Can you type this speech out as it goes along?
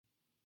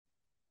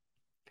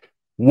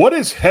What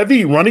is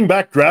heavy running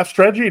back draft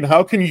strategy and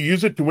how can you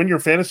use it to win your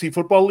fantasy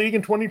football league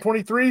in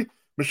 2023?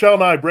 Michelle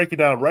and I break it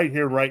down right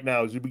here, right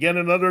now, as we begin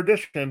another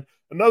edition,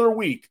 another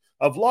week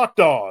of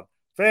Locked On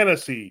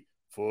Fantasy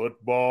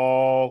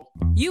Football.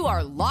 You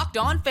are Locked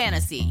On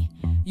Fantasy,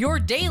 your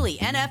daily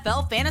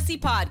NFL fantasy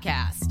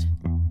podcast.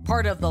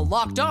 Part of the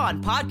Locked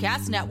On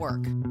Podcast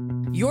Network,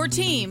 your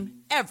team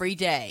every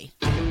day.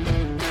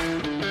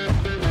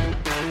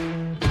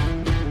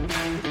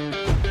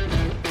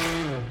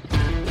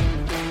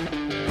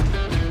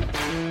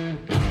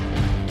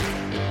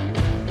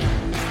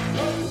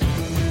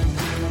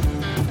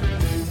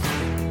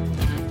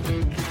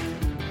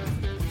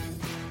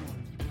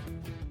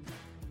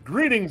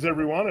 Greetings,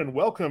 everyone, and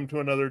welcome to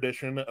another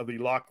edition of the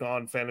Locked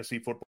On Fantasy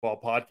Football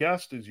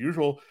Podcast. As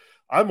usual,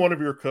 I'm one of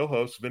your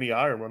co-hosts, Vinny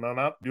Iyer. When I'm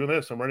not doing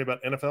this, I'm writing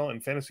about NFL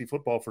and fantasy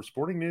football for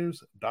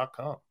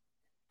sportingnews.com.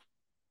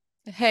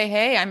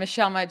 Hey, I'm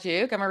Michelle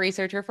Majuk. I'm a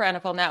researcher for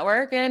NFL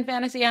Network and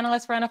fantasy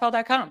analyst for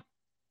NFL.com.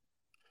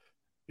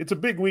 It's a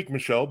big week,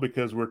 Michelle,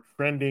 because we're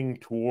trending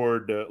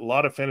toward a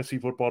lot of fantasy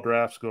football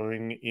drafts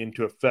going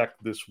into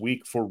effect this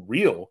week for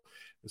real.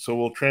 So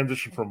we'll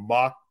transition from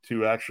mock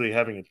to actually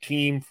having a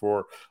team.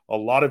 For a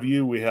lot of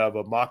you, we have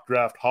a mock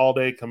draft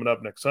holiday coming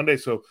up next Sunday.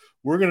 So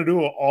we're going to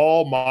do an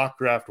all mock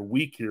draft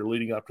week here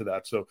leading up to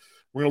that. So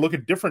we're going to look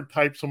at different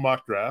types of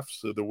mock drafts,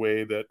 so the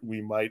way that we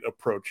might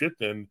approach it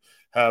and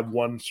have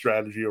one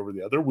strategy over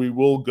the other. We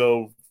will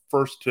go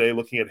first today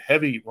looking at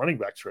heavy running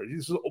back strategy.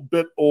 This is a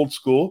bit old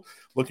school,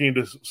 looking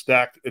to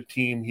stack a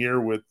team here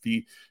with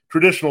the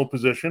traditional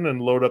position and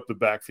load up the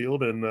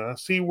backfield and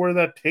see where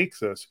that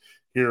takes us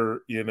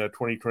here in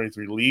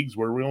 2023 leagues,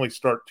 where we only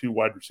start two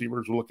wide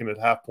receivers. We're looking at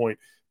half point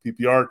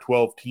PPR,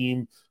 12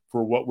 team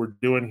for what we're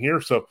doing here.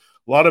 So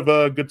a lot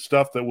of good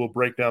stuff that we'll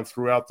break down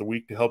throughout the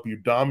week to help you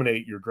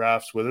dominate your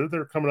drafts, whether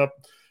they're coming up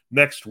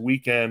next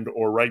weekend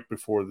or right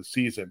before the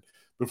season.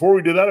 Before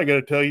we do that, I got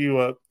to tell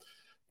you,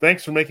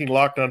 thanks for making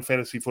Locked On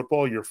Fantasy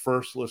Football your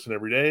first listen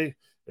every day.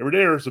 Every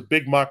day is a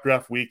big mock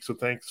draft week, so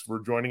thanks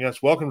for joining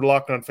us. Welcome to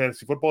Locked On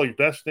Fantasy Football, your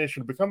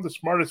destination to become the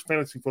smartest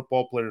fantasy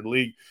football player in the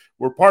league.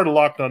 We're part of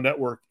Locked On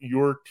Network,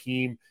 your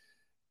team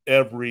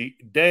every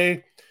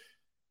day.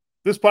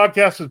 This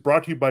podcast is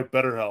brought to you by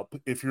BetterHelp.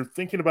 If you're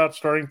thinking about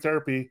starting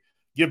therapy,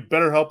 give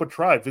BetterHelp a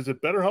try. Visit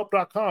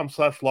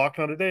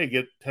BetterHelp.com/LockedOn today.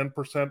 Get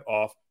 10%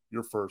 off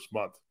your first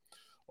month.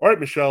 All right,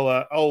 Michelle,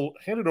 I'll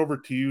hand it over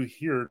to you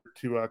here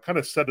to kind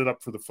of set it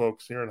up for the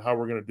folks here and how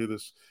we're going to do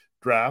this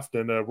draft.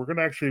 And we're going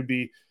to actually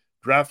be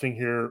drafting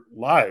here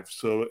live.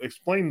 So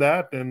explain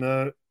that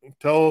and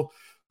tell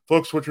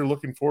folks what you're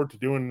looking forward to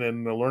doing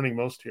and learning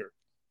most here.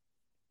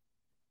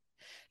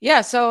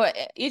 Yeah, so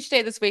each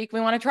day this week, we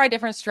want to try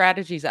different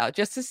strategies out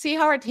just to see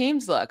how our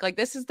teams look. Like,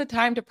 this is the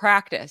time to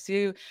practice.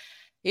 You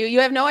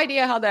have no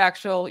idea how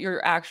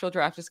your actual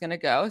draft is going to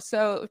go.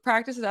 So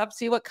practice it up,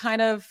 see what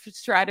kind of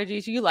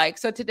strategies you like.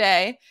 So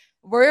today,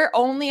 we're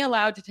only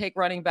allowed to take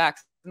running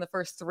backs in the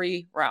first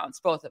 3 rounds,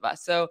 both of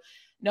us. So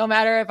no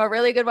matter if a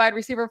really good wide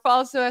receiver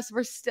falls to us,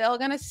 we're still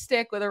going to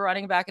stick with a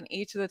running back in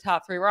each of the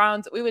top 3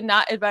 rounds. We would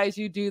not advise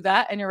you do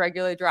that in your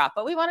regular draft,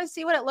 but we want to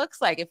see what it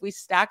looks like if we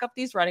stack up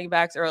these running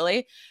backs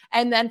early.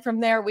 And then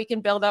from there, we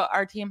can build out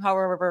our team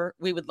however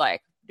we would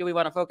like. Do we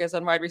want to focus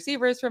on wide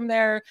receivers from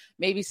there?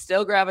 Maybe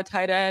still grab a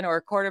tight end or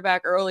a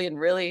quarterback early and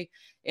really,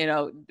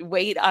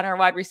 wait on our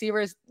wide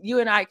receivers. You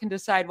and I can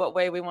decide what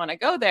way we want to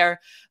go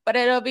there, but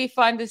it'll be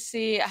fun to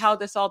see how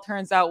this all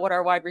turns out, what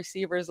our wide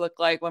receivers look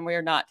like when we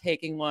are not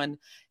taking one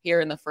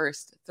here in the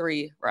first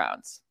 3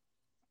 rounds.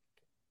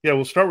 Yeah,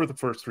 we'll start with the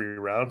first 3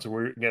 rounds, and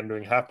we're, again,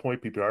 doing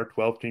half-point PPR,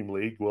 12-team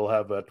league. We'll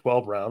have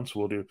 12 rounds.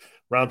 We'll do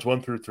rounds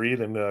 1 through 3,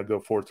 then go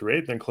 4 through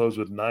 8, then close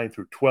with 9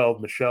 through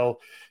 12. Michelle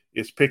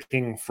is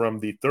picking from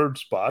the 3rd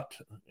spot,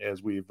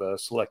 as we've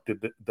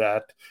selected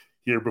that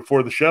here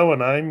before the show,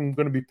 and I'm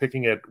going to be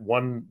picking at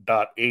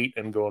 1.8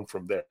 and going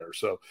from there.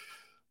 So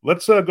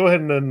let's go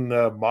ahead and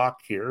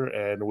mock here,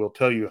 and we'll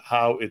tell you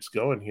how it's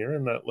going here.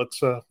 And let's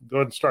go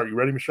ahead and start. You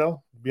ready,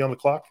 Michelle? Be on the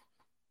clock?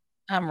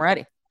 I'm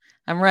ready.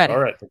 All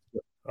right,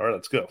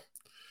 let's go.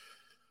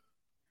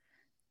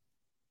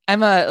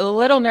 I'm a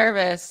little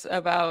nervous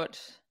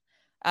about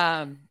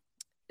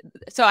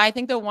so I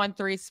think the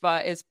 1-3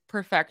 spot is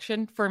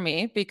perfection for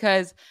me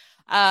because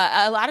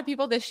a lot of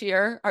people this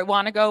year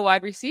want to go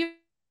wide receivers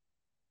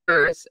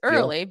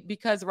early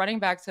because running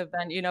backs have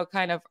been,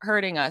 kind of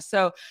hurting us.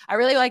 So I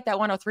really like that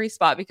 103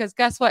 spot because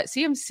guess what?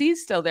 CMC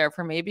is still there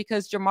for me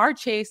because Jamar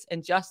Chase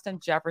and Justin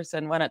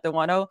Jefferson went at the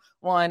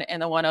 101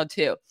 and the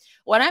 102.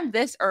 When I'm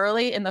this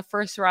early in the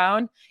first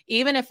round,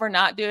 even if we're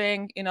not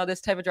doing,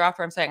 this type of draft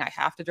where I'm saying I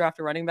have to draft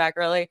a running back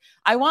early,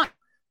 I want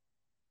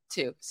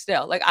to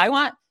still. Like, I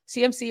want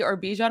CMC or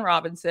Bijan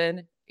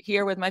Robinson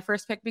here with my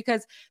first pick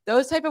because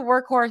those type of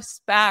workhorse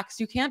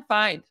backs you can't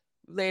find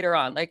later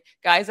on, like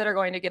guys that are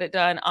going to get it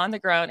done on the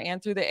ground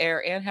and through the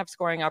air and have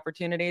scoring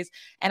opportunities.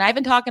 And I've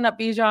been talking up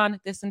Bijan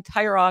this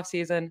entire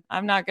offseason.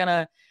 I'm not going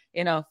to,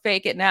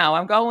 fake it now.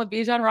 I'm going with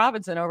Bijan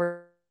Robinson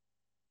over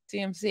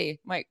CMC.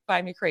 Might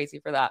find me crazy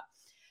for that.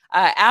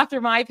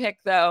 After my pick,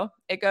 though,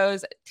 it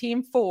goes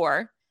team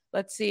 4.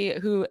 let's see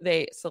who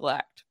they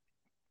select.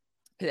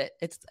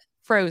 It's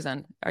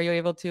frozen. Are you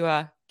able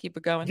to keep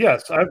it going?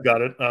 Yes, I've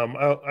got it.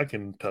 I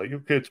can tell you.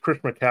 Okay, it's Chris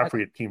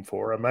McCaffrey at Team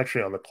 4. I'm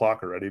actually on the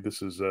clock already.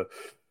 This is a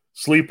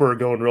sleeper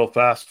going real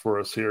fast for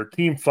us here.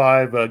 Team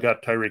 5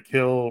 got Tyreek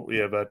Hill. We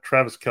have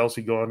Travis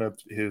Kelce going at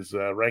his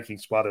ranking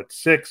spot at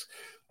 6.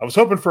 I was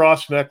hoping for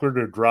Austin Eckler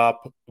to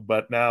drop,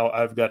 but now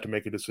I've got to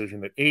make a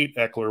decision at 8.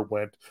 Eckler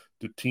went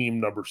to team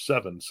number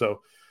 7.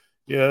 So,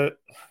 yeah,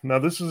 now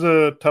this is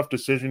a tough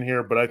decision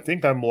here, but I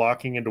think I'm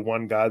locking into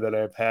one guy that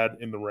I've had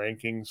in the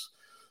rankings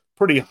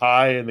pretty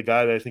high, and the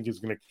guy that I think is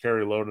going to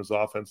carry load in his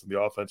offense, and the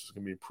offense is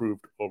going to be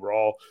improved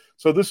overall.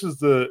 So this is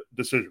the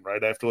decision,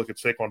 right? I have to look at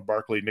Saquon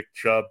Barkley, Nick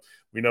Chubb.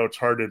 We know it's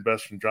hard to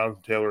invest in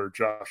Jonathan Taylor or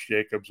Josh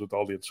Jacobs with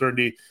all the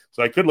uncertainty.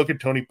 So I could look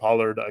at Tony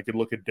Pollard. I could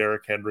look at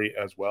Derrick Henry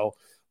as well.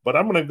 But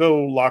I'm going to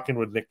go lock in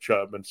with Nick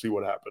Chubb and see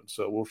what happens.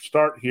 So we'll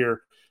start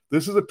here.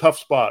 This is a tough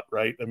spot,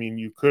 right? I mean,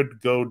 you could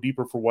go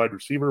deeper for wide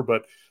receiver,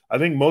 but I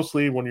think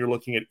mostly when you're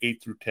looking at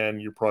 8 through 10,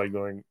 you're probably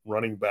going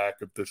running back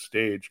at this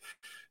stage,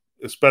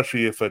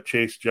 especially if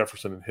Chase,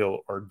 Jefferson, and Hill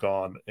are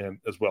gone, and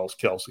as well as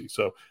Kelce.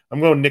 So I'm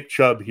going Nick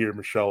Chubb here,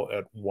 Michelle,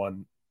 at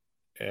 1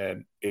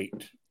 and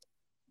 8.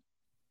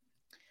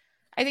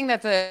 I think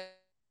that's a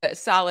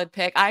solid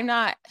pick.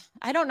 I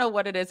don't know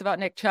what it is about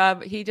Nick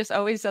Chubb. He just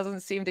always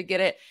doesn't seem to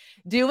get it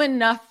do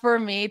enough for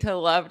me to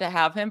love to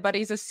have him, but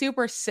he's a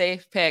super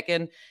safe pick.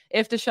 And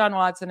if Deshaun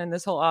Watson and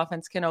this whole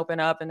offense can open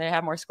up and they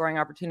have more scoring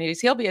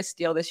opportunities, he'll be a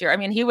steal this year. I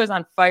mean, he was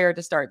on fire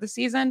to start the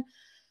season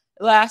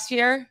last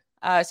year.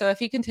 So if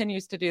he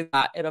continues to do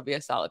that, it'll be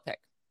a solid pick.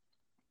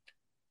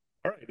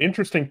 All right,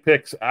 interesting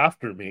picks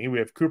after me. We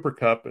have Cooper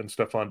Kupp and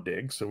Stephon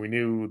Diggs, so we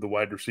knew the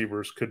wide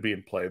receivers could be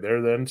in play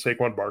there. Then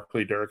Saquon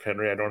Barkley, Derrick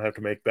Henry. I don't have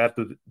to make that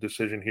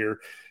decision here.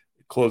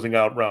 Closing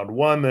out round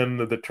 1, then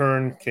the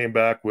turn came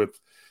back with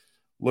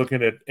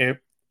looking at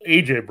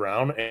A.J.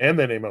 Brown and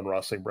then Amon-Ra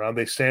St. Brown.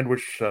 They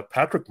sandwiched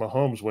Patrick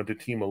Mahomes went to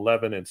team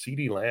 11 and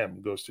CeeDee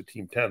Lamb goes to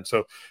team 10.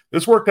 So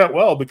this worked out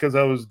well because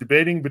I was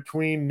debating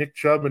between Nick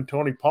Chubb and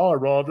Tony Pollard.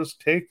 Well, I'll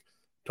just take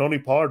Tony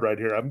Pollard right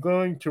here. I'm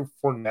going to,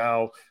 for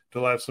now,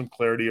 till I have some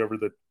clarity over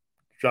the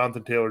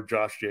Jonathan Taylor,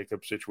 Josh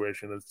Jacobs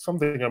situation. It's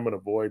something I'm going to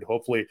avoid.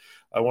 Hopefully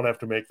I won't have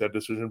to make that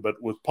decision,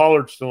 but with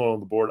Pollard still on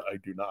the board, I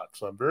do not.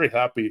 So I'm very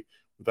happy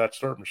with that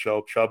start,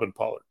 Michelle, Chubb and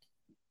Pollard.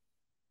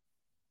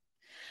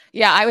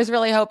 Yeah, I was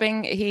really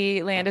hoping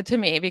he landed to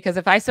me because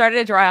if I started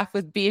a draft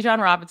with Bijan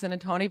Robinson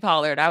and Tony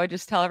Pollard, I would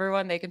just tell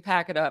everyone they can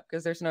pack it up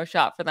because there's no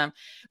shot for them.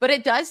 But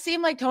it does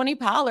seem like Tony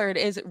Pollard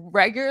is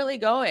regularly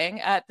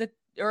going at the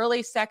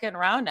early second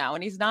round now,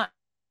 and he's not.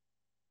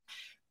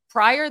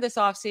 Prior this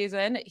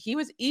offseason, he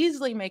was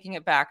easily making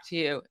it back to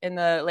you in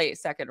the late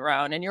second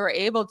round, and you were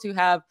able to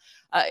have,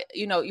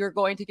 you're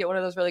going to get one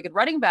of those really good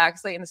running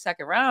backs late in the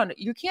second round.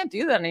 You can't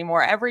do that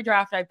anymore. Every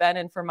draft I've been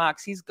in for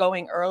mocks, he's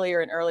going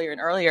earlier and earlier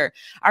and earlier.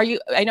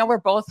 I know we're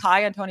both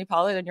high on Tony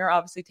Pollard, and you're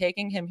obviously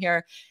taking him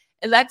here.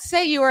 Let's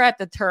say you were at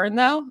the turn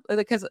though,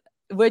 because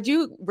would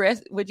you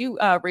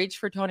reach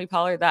for Tony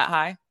Pollard that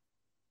high?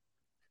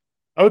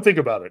 I would think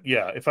about it.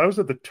 Yeah. If I was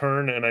at the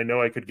turn and I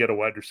know I could get a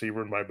wide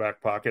receiver in my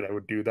back pocket, I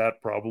would do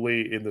that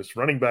probably in this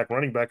running back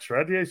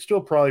strategy. I still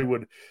probably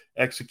would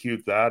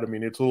execute that. I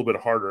mean, it's a little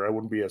bit harder. I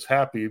wouldn't be as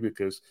happy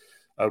because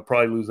I would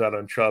probably lose out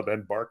on Chubb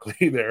and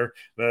Barkley there.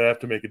 And I'd have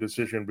to make a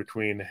decision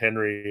between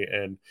Henry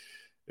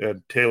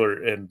and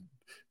Taylor and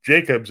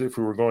Jacobs if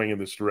we were going in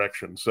this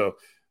direction. So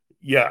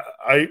yeah,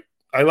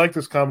 I like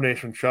this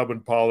combination, Chubb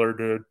and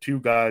Pollard, 2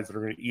 guys that are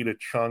going to eat a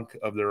chunk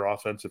of their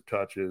offensive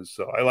touches.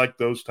 So I like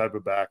those type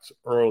of backs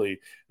early.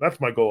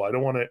 That's my goal. I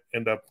don't want to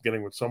end up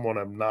getting with someone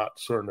I'm not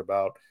certain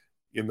about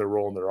in their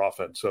role in their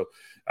offense. So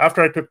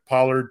after I took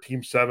Pollard,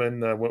 team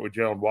 7, I went with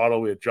Jalen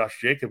Waddle. We had Josh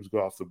Jacobs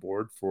go off the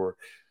board for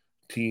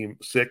team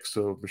 6.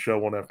 So Michelle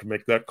won't have to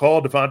make that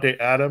call. Devontae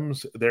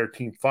Adams, their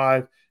team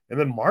 5. And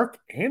then Mark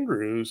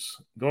Andrews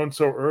going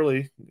so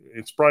early.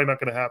 It's probably not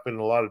going to happen in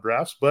a lot of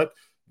drafts, but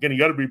again, you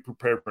got to be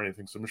prepared for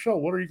anything. So, Michelle,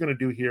 what are you going to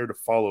do here to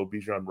follow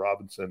Bijan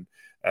Robinson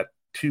at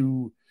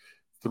 2-3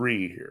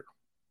 here?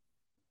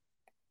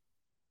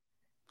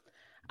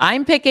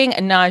 I'm picking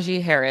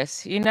Najee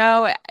Harris.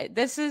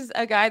 This is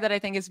a guy that I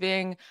think is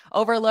being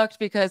overlooked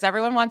because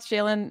everyone wants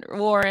Jaylen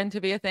Warren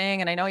to be a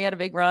thing. And I know he had a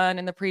big run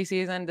in the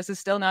preseason. This is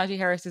still Najee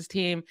Harris's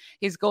team.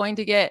 He's going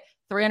to get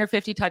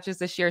 350 touches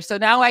this year. So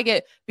now I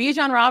get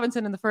Bijan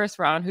Robinson in the first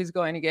round, who's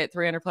going to get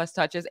 300 plus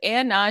touches,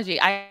 and Najee.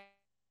 I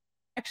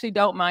actually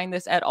don't mind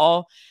this at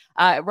all.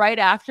 Right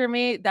after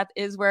me, that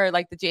is where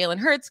like the Jalen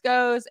Hurts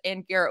goes,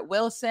 and Garrett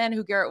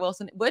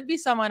Wilson would be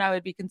someone I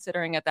would be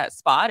considering at that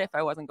spot if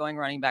I wasn't going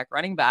running back.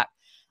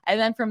 And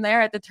then from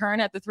there at the turn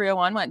at the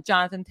 301 went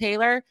Jonathan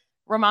Taylor,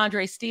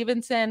 Ramondre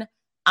Stevenson.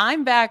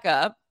 I'm back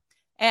up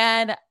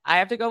and I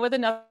have to go with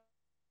another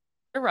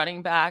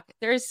running back.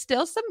 There's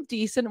still some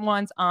decent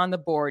ones on the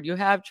board. You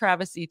have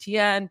Travis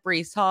Etienne,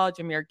 Breece Hall,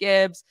 Jahmyr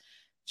Gibbs,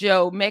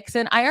 Joe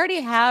Mixon. I already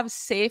have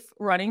safe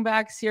running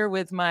backs here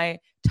with my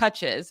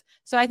touches.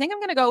 So I think I'm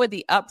going to go with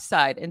the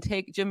upside and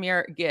take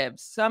Jahmyr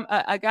Gibbs,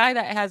 a guy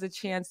that has a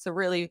chance to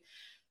really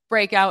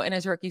break out in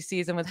his rookie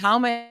season with how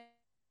many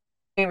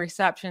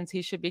receptions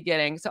he should be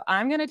getting. So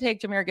I'm going to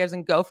take Jahmyr Gibbs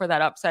and go for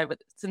that upside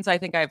since I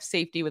think I have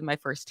safety with my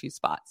first 2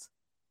 spots.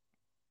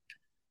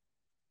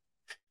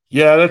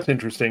 Yeah, that's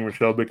interesting,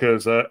 Michelle,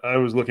 because I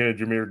was looking at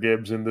Jahmyr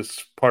Gibbs in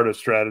this part of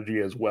strategy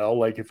as well.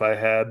 Like if I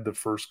had the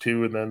first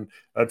 2, and then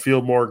I'd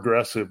feel more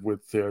aggressive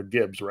with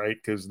Gibbs, right?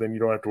 Because then you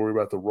don't have to worry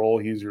about the role.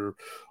 He's your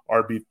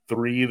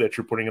RB3 that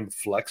you're putting in the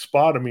flex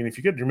spot. I mean, if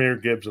you get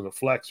Jahmyr Gibbs in the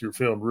flex, you're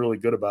feeling really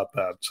good about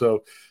that.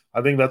 So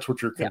I think that's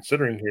what you're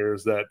considering here,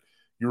 is that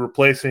you're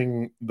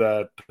replacing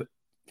that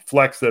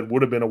flex that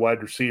would have been a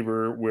wide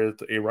receiver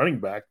with a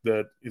running back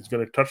that is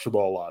going to touch the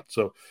ball a lot.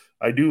 So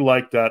I do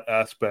like that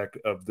aspect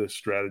of this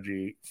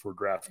strategy for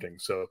drafting.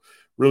 So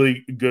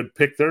really good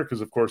pick there,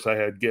 because of course I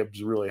had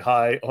Gibbs really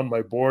high on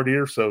my board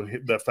here. So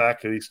the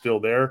fact that he's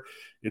still there,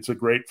 it's a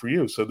great for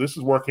you. So this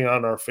is working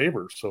on our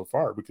favor so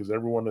far, because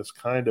everyone is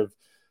kind of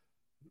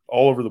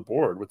all over the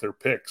board with their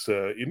picks.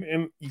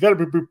 And you got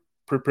to be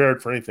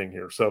prepared for anything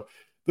here. So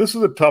this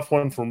is a tough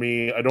one for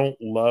me. I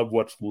don't love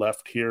what's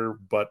left here,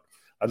 but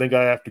I think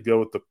I have to go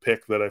with the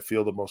pick that I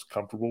feel the most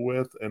comfortable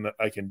with, and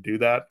I can do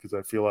that because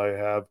I feel I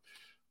have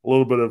a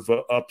little bit of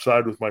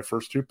upside with my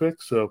first 2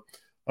 picks. So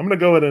I'm going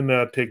to go ahead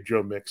and take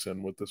Joe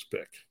Mixon with this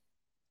pick.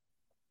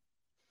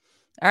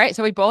 All right.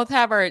 So we both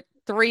have our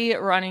 3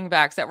 running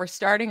backs that we're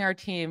starting our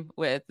team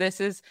with. This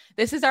is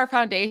our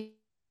foundation.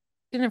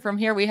 And from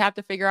here, we have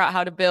to figure out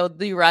how to build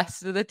the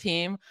rest of the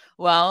team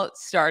while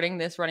starting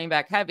this running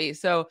back heavy.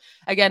 So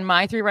again,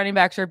 my 3 running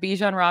backs are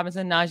Bijan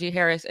Robinson, Najee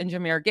Harris, and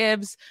Jahmyr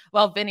Gibbs,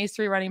 while Vinny's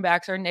 3 running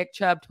backs are Nick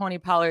Chubb, Tony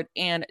Pollard,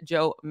 and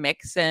Joe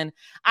Mixon.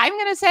 I'm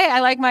going to say I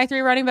like my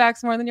 3 running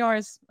backs more than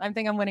yours. I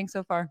think I'm winning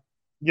so far.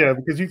 Yeah,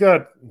 because you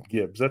got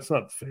Gibbs. That's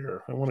not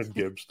fair. I wanted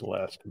Gibbs to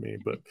last to me,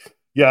 but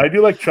yeah, I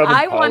do like Chubb and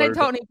I Pollard. wanted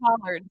Tony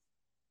Pollard.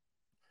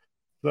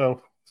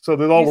 So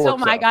they all work. You stole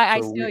my guy.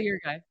 So I steal your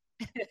guy.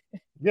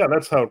 Yeah,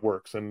 that's how it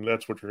works, and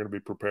that's what you're going to be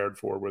prepared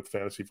for with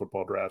fantasy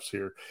football drafts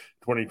here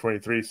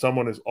 2023.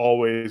 Someone is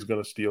always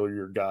going to steal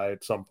your guy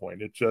at some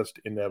point. It's just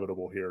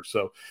inevitable here.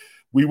 So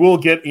we will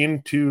get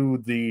into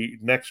the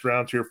next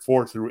rounds here,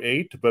 4 through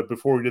 8. But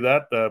before we do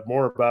that,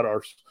 more about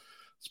our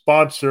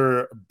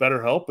sponsor,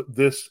 BetterHelp.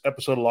 This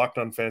episode of Locked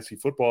On Fantasy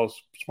Football is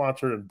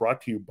sponsored and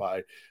brought to you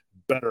by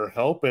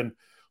BetterHelp. And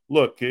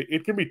look,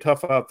 it can be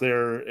tough out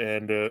there,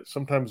 and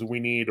sometimes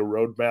we need a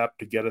roadmap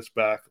to get us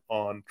back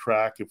on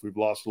track if we've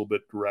lost a little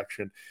bit of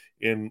direction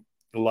in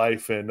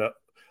life. And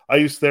I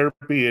use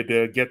therapy.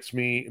 It gets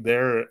me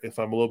there. If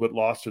I'm a little bit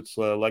lost, it's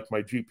like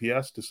my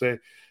GPS to say,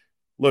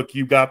 look,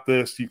 you got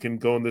this. You can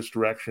go in this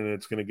direction, and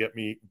it's going to get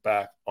me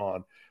back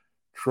on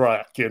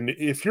track. And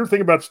if you're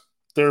thinking about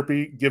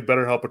therapy, give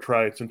BetterHelp a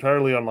try. It's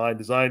entirely online,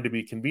 designed to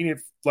be convenient,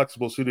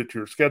 flexible, suited to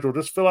your schedule.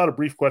 Just fill out a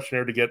brief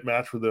questionnaire to get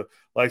matched with a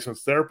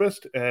licensed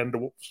therapist, and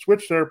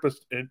switch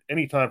therapists at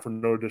any time for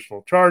no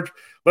additional charge.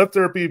 Let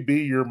therapy be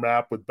your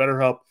map with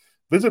BetterHelp.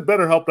 Visit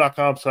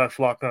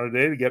BetterHelp.com/LockedOn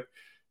today to get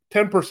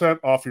 10%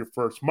 off your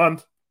first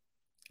month.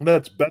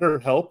 That's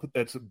BetterHelp.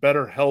 That's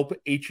BetterHelp,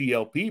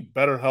 H-E-L-P,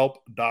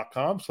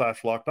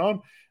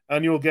 BetterHelp.com/LockedOn,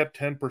 and you'll get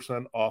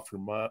 10% off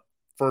your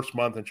first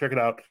month. And check it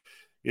out.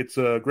 It's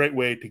a great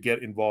way to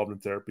get involved in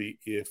therapy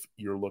if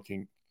you're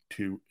looking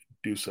to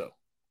do so.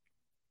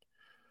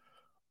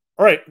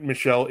 All right,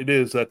 Michelle, it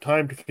is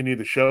time to continue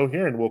the show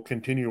here, and we'll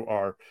continue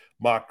our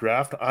mock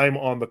draft. I'm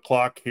on the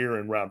clock here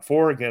in round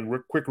 4. Again,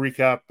 quick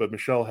recap, but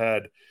Michelle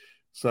had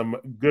some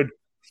good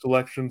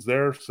selections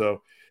there.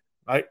 So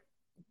I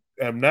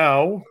am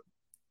now...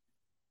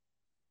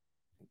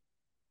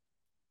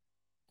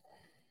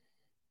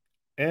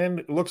 And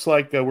it looks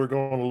like we're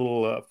going a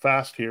little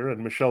fast here,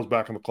 and Michelle's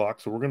back on the clock,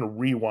 so we're going to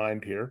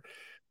rewind here.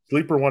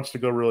 Sleeper wants to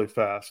go really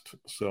fast,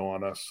 so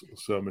on us,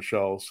 so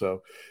Michelle.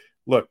 So,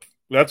 look,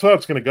 that's how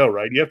it's going to go,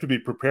 right? You have to be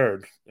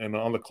prepared and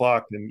on the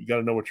clock, and you got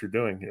to know what you're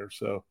doing here.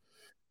 So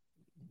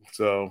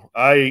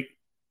all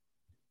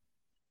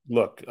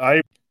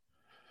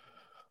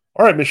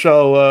right,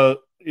 Michelle.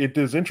 It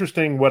is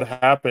interesting what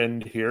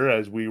happened here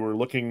as we were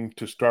looking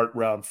to start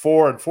round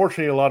 4.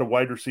 Unfortunately, a lot of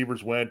wide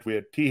receivers went. We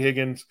had T.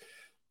 Higgins,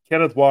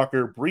 Kenneth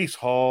Walker, Breece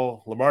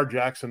Hall, Lamar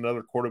Jackson,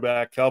 another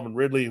quarterback, Calvin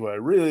Ridley, who I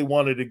really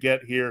wanted to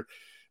get here,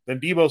 then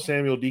Deebo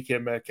Samuel,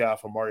 DK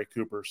Metcalf, Amari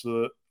Cooper.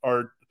 So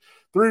our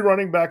 3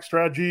 running back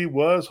strategy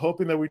was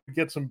hoping that we could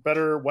get some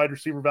better wide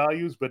receiver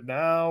values, but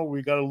now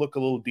we got to look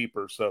a little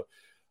deeper. So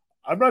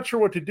I'm not sure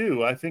what to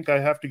do. I think I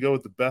have to go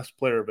with the best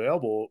player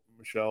available,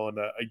 Michelle, and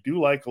I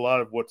do like a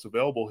lot of what's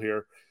available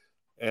here.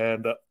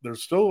 And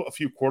there's still a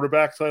few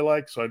quarterbacks I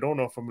like, so I don't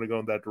know if I'm going to go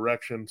in that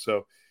direction.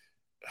 So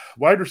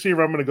wide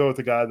receiver, I'm going to go with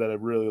the guy that I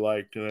really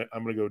liked, and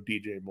I'm going to go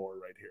DJ Moore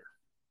right here.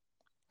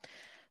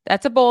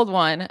 That's a bold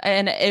one.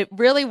 And it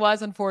really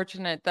was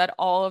unfortunate that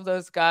all of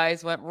those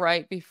guys went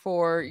right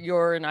before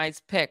your and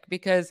I's pick,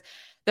 because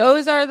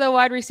those are the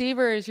wide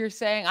receivers you're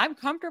saying, I'm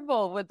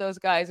comfortable with those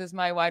guys as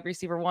my wide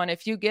receiver 1.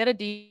 If you get a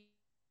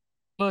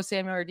Deebo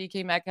Samuel or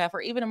DK Metcalf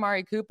or even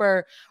Amari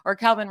Cooper or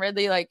Calvin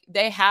Ridley, like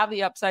they have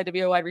the upside to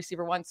be a wide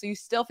receiver 1. So you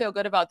still feel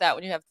good about that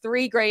when you have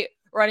 3 great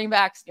running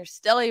backs. You're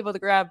still able to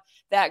grab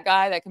that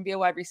guy that can be a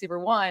wide receiver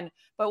one.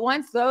 But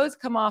once those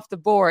come off the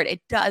board,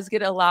 it does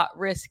get a lot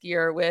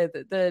riskier with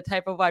the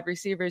type of wide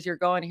receivers you're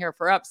going here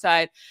for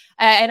upside.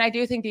 And I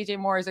do think DJ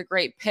Moore is a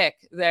great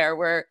pick there,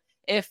 where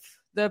if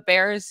the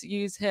Bears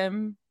use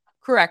him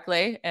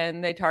correctly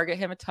and they target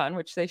him a ton,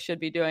 which they should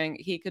be doing,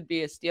 he could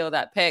be a steal of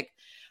that pick.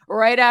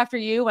 Right after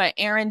you went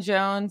Aaron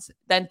Jones,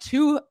 then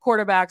 2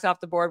 quarterbacks off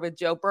the board with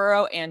Joe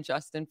Burrow and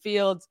Justin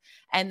Fields,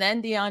 and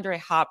then DeAndre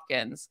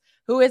Hopkins,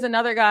 who is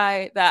another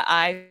guy that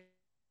I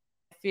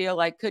feel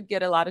like could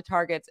get a lot of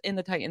targets in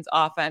the Titans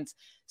offense.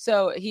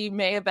 So he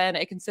may have been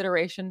a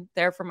consideration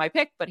there for my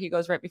pick, but he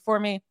goes right before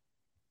me.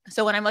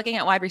 So when I'm looking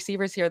at wide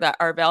receivers here that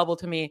are available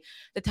to me,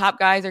 the top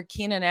guys are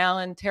Keenan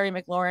Allen, Terry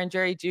McLaurin,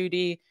 Jerry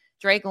Jeudy,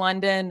 Drake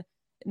London.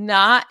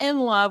 Not in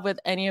love with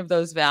any of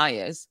those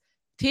values.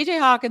 TJ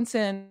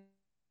Hawkinson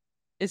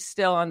is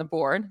still on the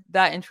board.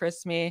 That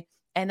interests me.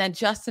 And then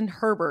Justin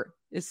Herbert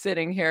is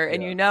sitting here.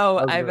 And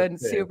I've been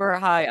super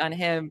high on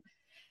him.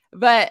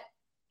 But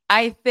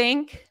I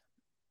think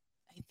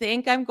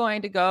I'm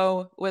going to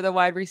go with a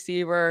wide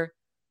receiver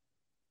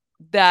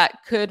that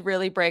could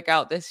really break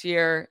out this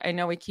year. I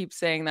know we keep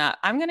saying that.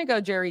 I'm going to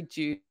go Jerry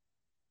Jeudy.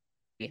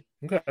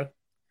 Okay.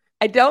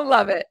 I don't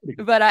love it,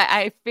 but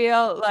I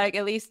feel like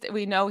at least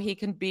we know he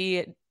can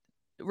be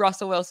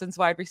Russell Wilson's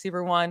wide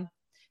receiver one.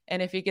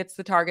 And if he gets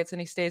the targets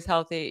and he stays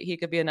healthy, he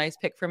could be a nice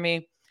pick for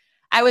me.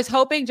 I was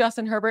hoping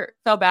Justin Herbert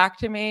fell back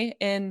to me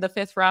in the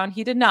 5th round.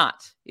 He did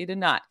not.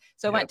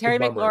 So I went Terry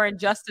McLaurin,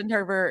 Justin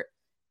Herbert,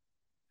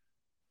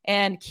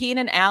 and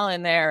Keenan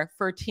Allen there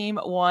for team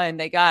 1.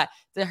 They got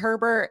the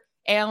Herbert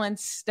Allen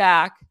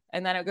stack,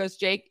 and then it goes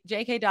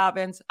J.K.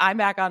 Dobbins. I'm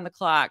back on the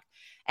clock.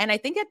 And I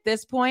think at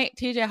this point,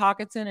 TJ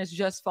Hawkinson is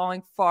just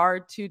falling far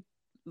too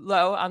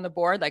low on the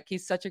board. Like,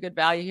 he's such a good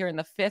value here in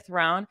the 5th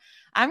round.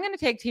 I'm going to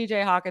take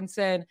TJ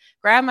Hawkinson,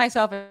 grab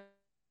myself a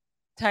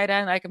tight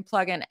end I can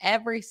plug in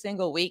every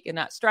single week and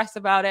not stress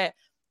about it.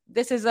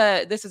 This is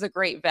a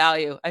great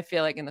value, I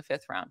feel like, in the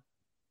 5th round.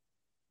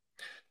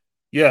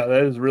 Yeah,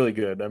 that is really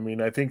good. I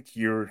mean, I think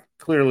you're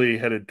clearly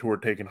headed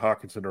toward taking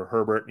Hawkinson or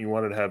Herbert, and you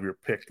wanted to have your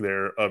pick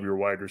there of your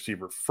wide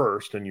receiver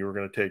first, and you were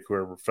going to take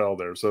whoever fell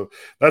there. So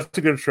that's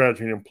a good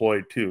strategy to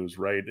employ too,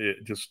 right?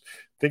 Just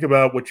think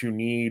about what you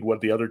need,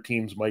 what the other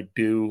teams might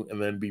do, and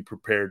then be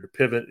prepared to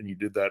pivot, and you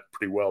did that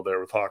pretty well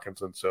there with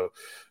Hawkinson. So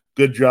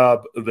good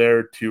job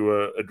there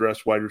to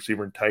address wide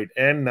receiver and tight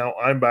end. Now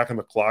I'm back on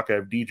the clock. I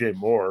have DJ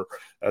Moore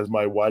as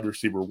my wide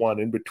receiver one.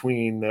 In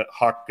between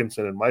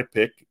Hawkinson and my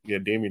pick,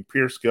 Dameon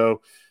Pierce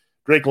go,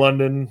 Drake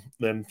London,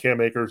 then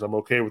Cam Akers. I'm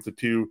okay with the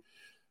 2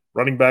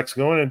 running backs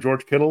going, and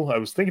George Kittle. I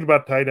was thinking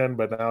about tight end,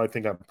 but now I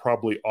think I'm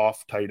probably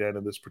off tight end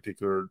in this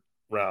particular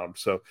round.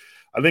 So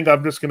I think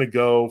I'm just going to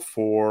go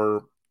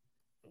for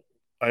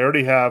 – I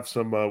already have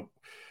some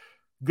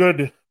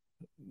good –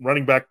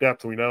 running back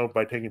depth, we know,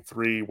 by taking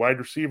 3. Wide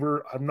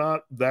receiver, I'm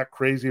not that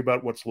crazy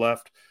about what's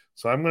left.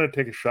 So I'm going to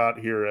take a shot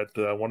here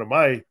at one of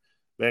my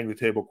bang the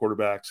table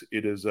quarterbacks.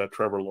 It is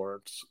Trevor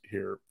Lawrence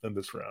here in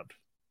this round.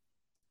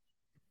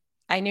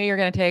 I knew you were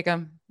going to take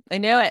him. I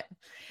knew it.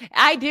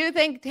 I do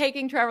think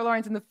taking Trevor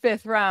Lawrence in the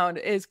 5th round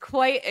is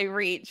quite a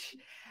reach.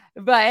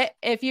 But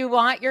if you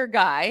want your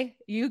guy,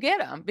 you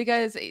get him,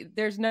 because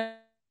there's no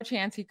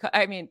chance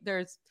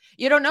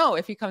you don't know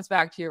if he comes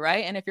back to you,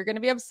 right? And if you're going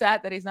to be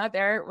upset that he's not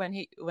there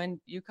when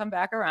you come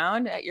back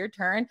around at your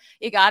turn,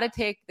 you got to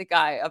take the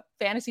guy.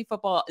 Fantasy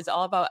football is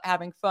all about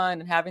having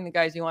fun and having the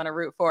guys you want to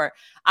root for.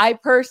 I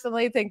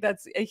personally think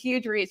that's a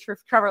huge reach for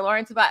Trevor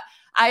Lawrence, but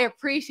I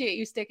appreciate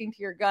you sticking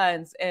to your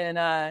guns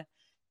and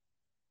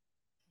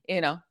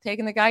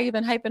taking the guy you've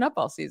been hyping up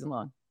all season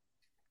long.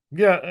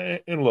 Yeah,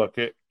 and look,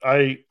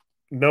 I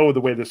know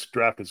the way this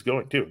draft is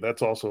going too.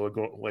 That's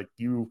also like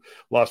you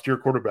lost your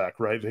quarterback,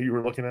 right? That you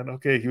were looking at,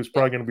 okay, he was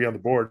probably going to be on the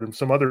board. And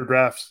some other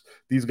drafts,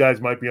 these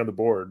guys might be on the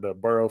board.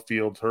 Burrow,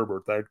 Fields,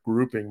 Herbert, that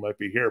grouping might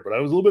be here. But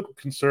I was a little bit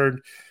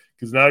concerned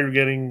because now you're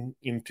getting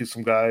into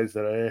some guys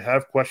that I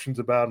have questions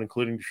about,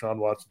 including Deshaun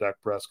Watson, Dak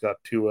Prescott,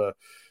 Tua,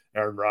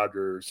 Aaron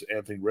Rodgers,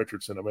 Anthony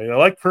Richardson. I mean, I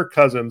like Kirk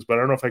Cousins, but I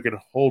don't know if I could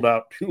hold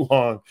out too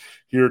long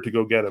here to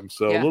go get him.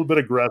 So a little bit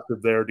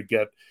aggressive there to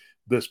get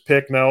this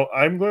pick. Now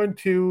I'm going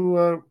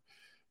to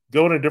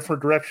go in a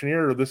different direction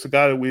here. This is a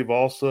guy that we've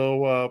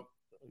also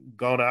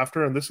gone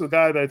after, and this is a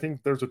guy that I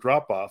think there's a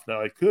drop-off.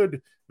 Now, I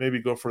could maybe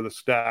go for the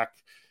stack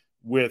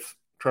with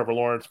Trevor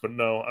Lawrence, but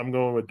no, I'm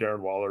going with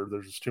Darren Waller.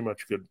 There's just too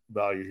much good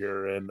value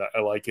here, and I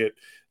like it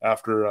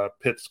after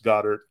Pitts,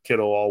 Goddard,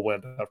 Kittle all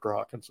went after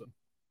Hawkinson.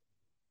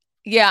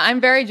 Yeah,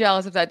 I'm very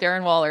jealous of that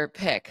Darren Waller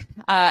pick.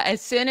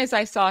 As soon as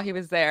I saw he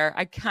was there,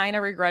 I kind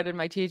of regretted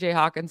my TJ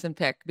Hawkinson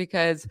pick,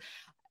 because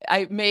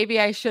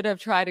I should have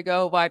tried to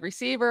go wide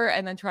receiver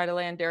and then try to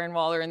land Darren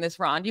Waller in this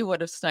round. You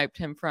would have sniped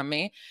him from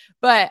me.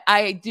 But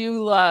I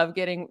do love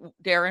getting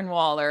Darren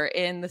Waller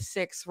in the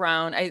 6th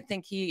round. I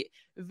think he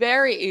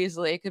very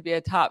easily could be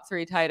a top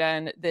 3 tight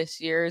end this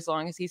year as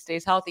long as he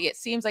stays healthy. It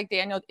seems like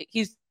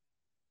he's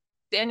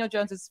Daniel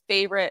Jones's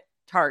favorite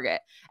target.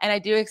 And I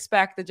do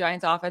expect the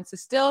Giants offense to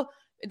still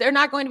they're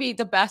not going to be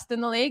the best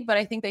in the league, but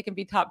I think they can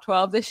be top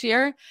 12 this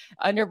year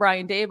under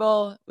Brian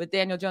Daboll, with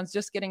Daniel Jones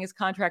just getting his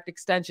contract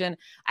extension.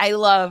 I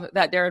love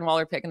that Darren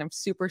Waller pick, and I'm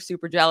super,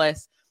 super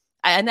jealous.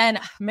 And then,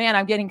 man,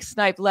 I'm getting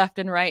sniped left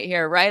and right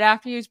here. Right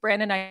after you use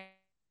Brandon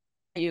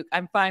Aiyuk,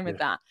 I'm fine with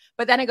that.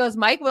 But then it goes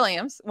Mike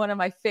Williams, one of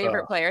my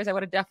favorite players. I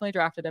would have definitely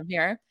drafted him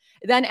here.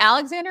 Then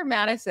Alexander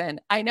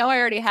Mattison. I know I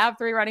already have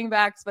 3 running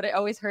backs, but it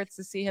always hurts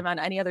to see him on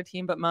any other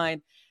team but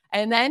mine.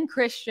 And then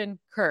Christian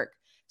Kirk.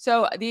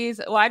 So these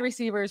wide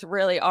receivers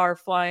really are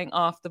flying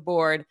off the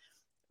board.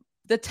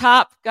 The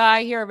top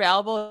guy here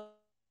available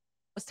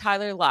is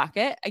Tyler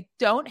Lockett. I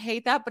don't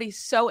hate that, but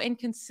he's so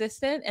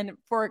inconsistent. And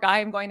for a guy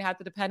I'm going to have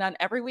to depend on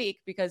every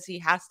week, because he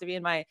has to be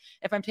in my,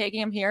 if I'm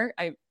taking him here,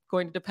 I'm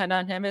going to depend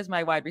on him as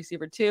my wide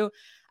receiver too.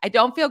 I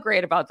don't feel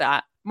great about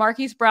that.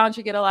 Marquise Brown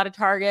should get a lot of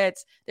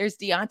targets. There's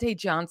Deontay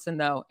Johnson,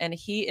 though, and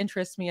he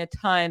interests me a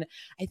ton.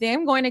 I think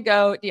I'm going to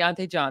go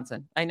Deontay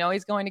Johnson. I know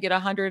he's going to get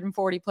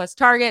 140 plus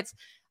targets.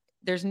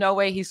 There's no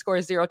way he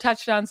scores 0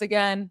 touchdowns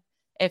again.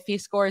 If he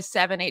scores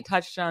 7-8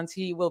 touchdowns,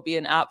 he will be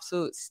an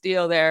absolute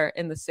steal there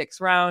in the 6th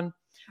round.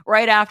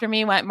 Right after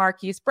me went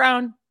Marquise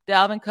Brown,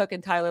 Dalvin Cook,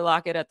 and Tyler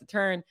Lockett at the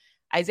turn.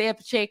 Isaiah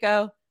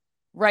Pacheco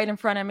right in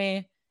front of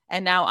me.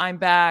 And now I'm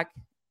back.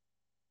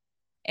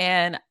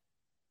 And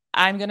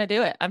I'm going to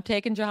do it. I'm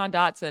taking Jahan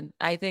Dotson.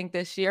 I think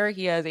this year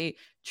he has a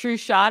true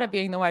shot at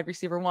being the wide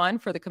receiver 1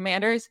 for the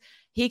Commanders.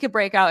 He could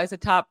break out as a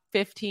top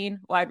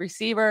 15 wide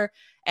receiver,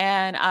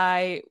 and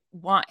I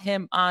want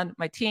him on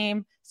my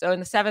team. So in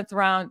the 7th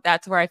round,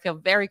 that's where I feel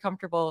very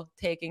comfortable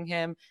taking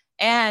him.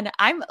 And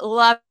I'm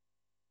loving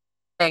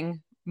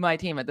my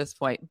team at this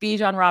point.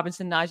 Bijan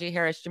Robinson, Najee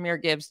Harris,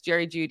 Jahmyr Gibbs,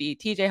 Jerry Jeudy,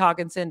 TJ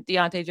Hawkinson,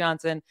 Deontay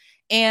Johnson,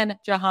 and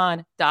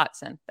Jahan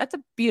Dotson. That's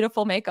a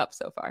beautiful makeup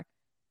so far.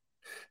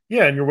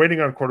 Yeah, and you're waiting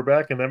on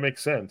quarterback, and that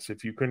makes sense.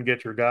 If you couldn't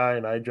get your guy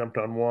and I jumped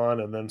on one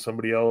and then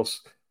somebody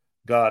else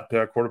got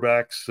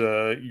quarterbacks,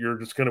 you're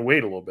just going to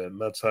wait a little bit. And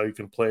that's how you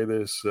can play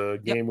this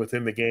game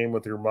within the game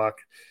with your mock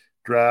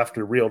draft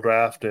or real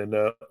draft. And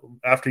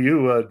after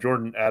you,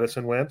 Jordan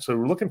Addison went. So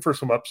we're looking for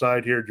some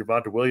upside here.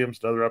 Javonte Williams,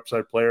 another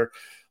upside player.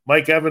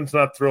 Mike Evans,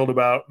 not thrilled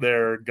about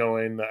their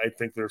going. I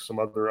think there's some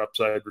other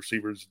upside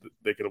receivers that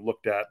they could have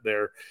looked at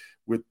there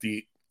with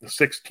the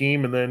 6th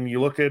team. And then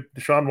you look at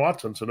Deshaun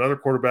Watson, so another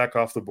quarterback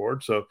off the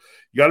board. So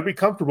you got to be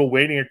comfortable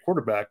waiting at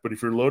quarterback. But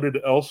if you're loaded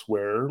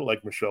elsewhere,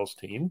 like Michelle's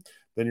team,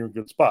 then you're in a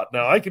good spot.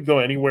 Now, I could go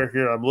anywhere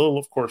here. I'm a little,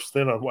 of course,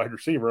 thin on wide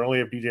receiver. I only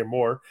have DJ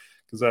Moore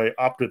because I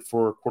opted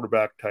for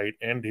quarterback tight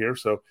end here.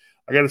 So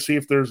I got to see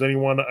if there's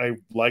anyone I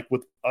like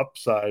with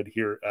upside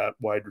here at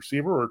wide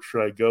receiver, or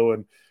should I go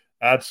and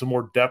add some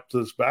more depth to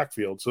this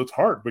backfield? So it's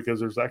hard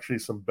because there's actually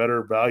some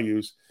better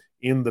values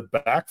in the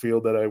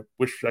backfield that I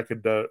wish I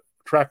could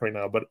track right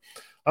now. But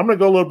I'm going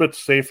to go a little bit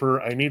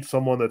safer. I need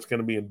someone that's going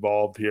to be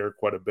involved here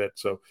quite a bit.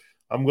 So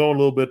I'm going a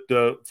little bit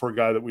for a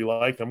guy that we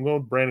like. I'm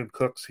going Brandon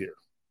Cooks here.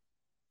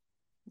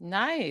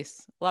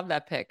 Nice. Love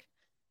that pick.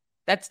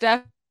 That's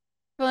definitely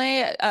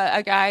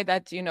a guy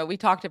that, you know, we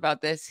talked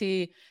about this.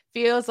 He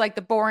feels like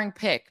the boring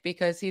pick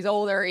because he's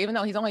older, even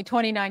though he's only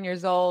 29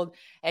 years old,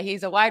 and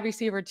he's a wide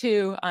receiver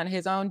too on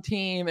his own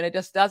team. And it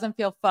just doesn't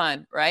feel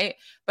fun. Right.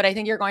 But I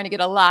think you're going to get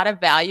a lot of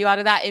value out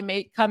of that. It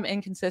may come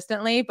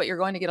inconsistently, but you're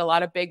going to get a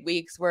lot of big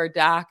weeks where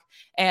Dak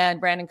and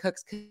Brandon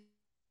Cooks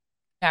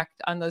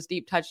connect on those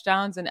deep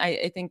touchdowns. And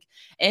I think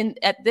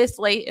at this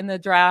late in the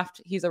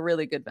draft, he's a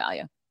really good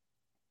value.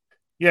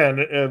 Yeah,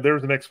 and there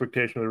was an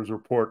expectation. There was a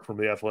report from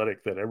The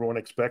Athletic that everyone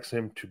expects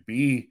him to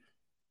be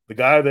the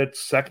guy that's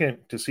second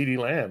to CeeDee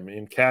Lamb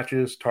in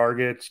catches,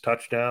 targets,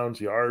 touchdowns,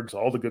 yards,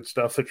 all the good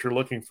stuff that you're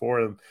looking for.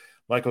 And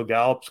Michael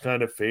Gallup's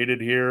kind of faded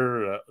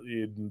here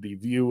in the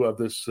view of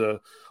this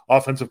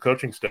offensive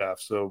coaching staff.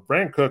 So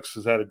Brandon Cooks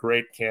has had a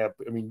great camp.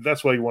 I mean,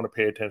 that's why you want to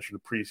pay attention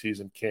to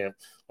preseason camp,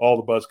 all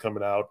the buzz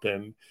coming out.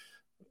 And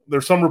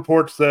there's some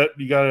reports that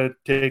you got to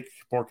take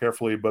more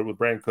carefully, but with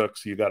Brandon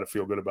Cooks, you got to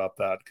feel good about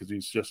that because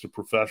he's just a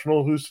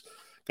professional who's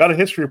got a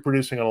history of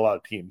producing on a lot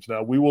of teams.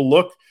 Now, we will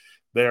look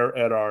there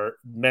at our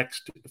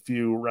next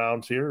few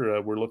rounds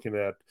here. We're looking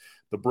at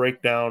the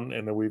breakdown,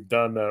 and then we've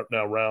done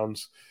now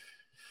rounds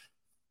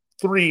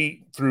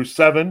 3 through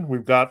 7.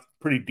 We've got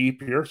pretty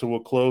deep here, so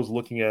we'll close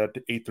looking at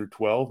 8 through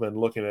 12 and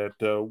looking at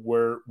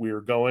where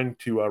we're going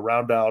to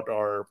round out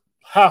our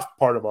half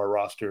part of our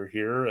roster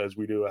here as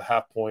we do a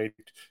half point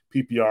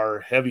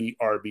PPR heavy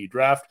RB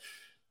draft.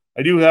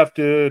 I do have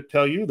to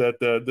tell you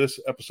that this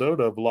episode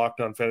of Locked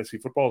On Fantasy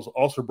Football is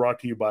also brought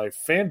to you by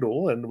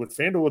FanDuel. And with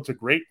FanDuel, it's a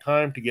great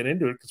time to get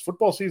into it because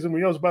football season, we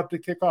know, is about to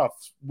kick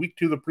off. Week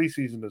 2 of the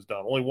preseason is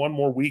done. Only one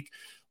more week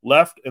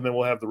left, and then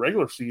we'll have the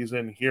regular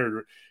season here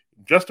in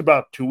just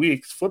about 2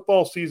 weeks.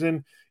 Football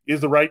season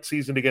is the right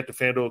season to get to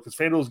FanDuel because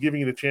FanDuel is giving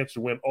you the chance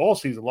to win all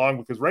season long,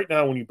 because right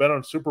now when you bet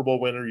on Super Bowl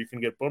winner, you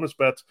can get bonus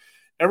bets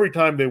every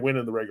time they win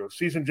in the regular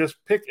season. Just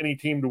pick any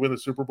team to win the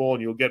Super Bowl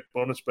and you'll get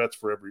bonus bets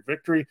for every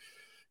victory.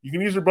 You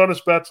can use your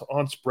bonus bets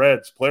on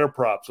spreads, player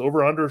props,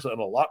 over-unders,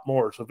 and a lot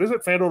more. So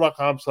visit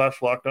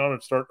FanDuel.com/lockdown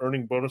and start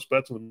earning bonus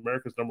bets with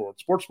America's #1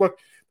 sportsbook.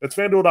 That's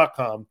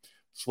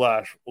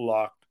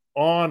FanDuel.com/locked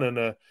on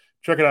and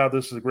check it out.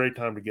 This is a great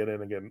time to get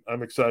in. Again,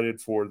 I'm excited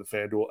for the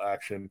FanDuel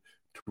action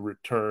to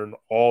return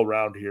all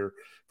around here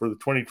for the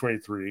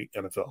 2023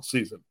 NFL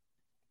season.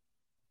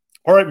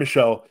 All right,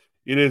 Michelle,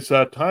 it is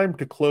time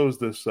to close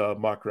this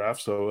mock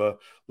draft. So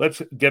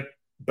let's get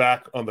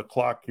back on the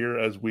clock here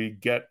as we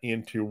get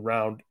into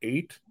round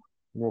 8.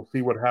 We'll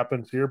see what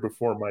happens here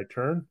before my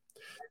turn.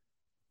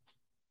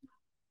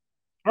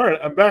 All right,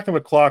 I'm back on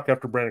the clock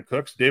after Brandon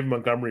Cooks. David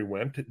Montgomery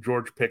went.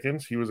 George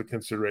Pickens, he was a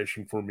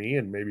consideration for me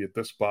and maybe at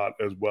this spot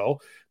as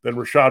well. Then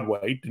Rachaad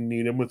White, didn't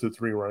need him with the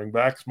 3 running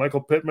backs.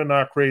 Michael Pittman,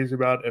 not crazy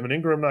about. Evan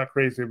Ingram, not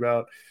crazy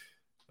about.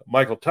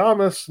 Michael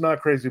Thomas,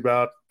 not crazy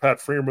about. Pat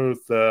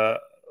Freiermuth,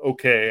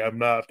 okay, I'm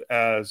not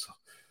as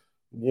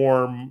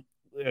warm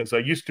as I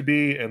used to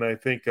be, and I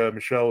think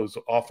Michelle is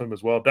off him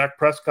as well. Dak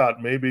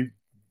Prescott maybe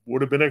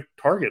would have been a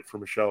target for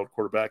Michelle at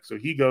quarterback, so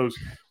he goes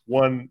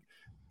one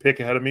pick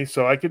ahead of me.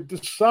 So I could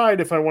decide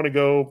if I want to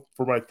go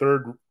for my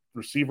third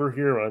receiver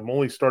here. I'm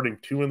only starting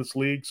 2 in this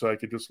league, so I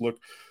could just look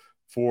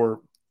for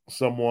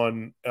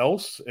someone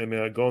else and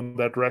go in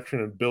that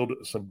direction and build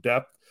some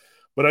depth.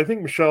 But I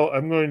think, Michelle,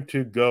 I'm going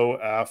to go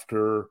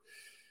after,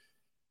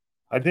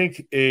 I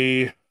think,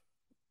 a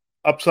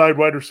upside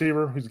wide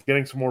receiver who's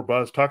getting some more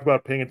buzz. Talk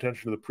about paying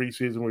attention to the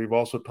preseason. We've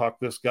also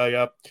talked this guy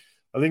up.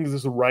 I think this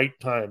is the right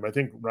time. I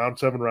think round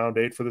 7, round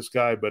 8 for this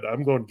guy, but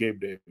I'm going Gabe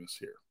Davis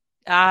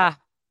here.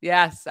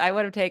 Yes, I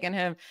would have taken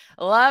him.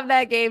 Love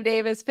that Gabe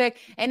Davis pick.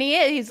 And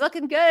he's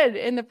looking good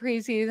in the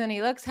preseason.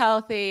 He looks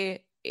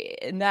healthy.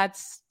 And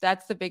that's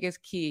the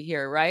biggest key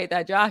here, right?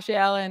 That Josh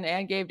Allen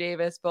and Gabe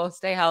Davis both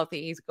stay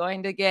healthy.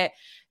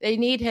 They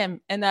need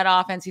him in that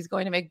offense. He's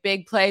going to make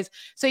big plays.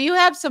 So you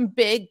have some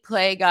big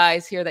play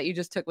guys here that you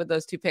just took with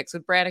those 2 picks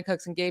with Brandon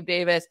Cooks and Gabe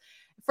Davis.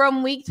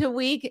 From week to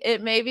week,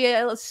 it may be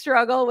a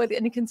struggle with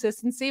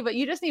inconsistency, but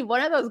you just need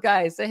one of those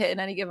guys to hit in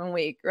any given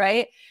week,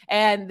 right?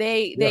 And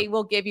they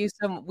will give you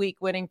some week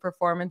winning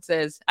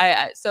performances.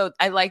 So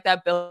I like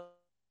that build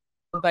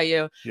by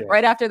you. Yeah.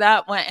 Right after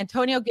that went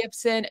Antonio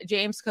Gibson,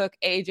 James Cook,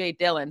 AJ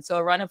Dillon. So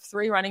a run of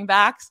 3 running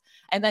backs,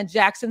 and then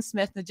Jackson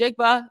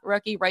Smith-Njigba,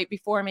 rookie right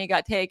before me,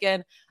 got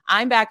taken.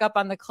 I'm back up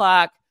on the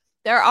clock.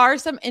 There are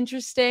some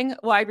interesting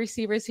wide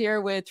receivers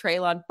here with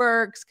Treylon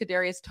Burks,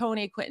 Kadarius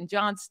Toney, Quentin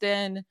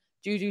Johnston,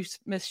 Juju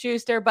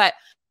Smith-Schuster, but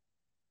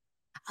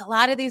a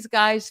lot of these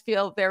guys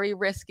feel very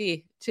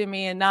risky to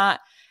me and not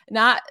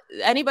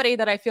anybody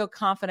that I feel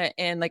confident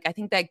in. Like, I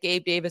think that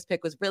Gabe Davis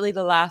pick was really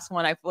the last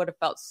one I would have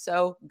felt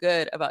so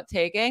good about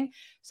taking.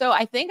 So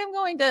I think I'm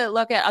going to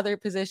look at other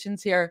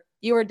positions here.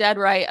 You were dead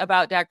right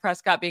about Dak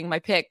Prescott being my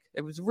pick.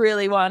 I was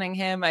really wanting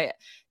him. I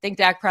think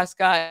Dak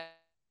Prescott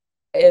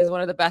is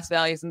one of the best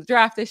values in the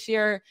draft this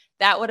year.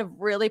 That would have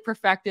really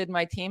perfected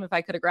my team if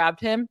I could have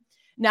grabbed him.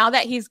 Now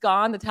that he's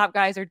gone, the top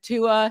guys are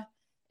Tua,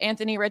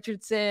 Anthony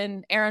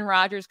Richardson, Aaron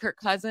Rodgers, Kirk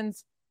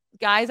Cousins.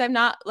 Guys, I'm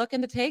not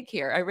looking to take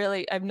here.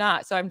 I'm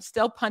not. So I'm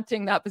still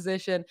punting that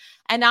position.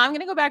 And now I'm going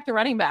to go back to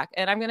running back,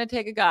 and I'm going to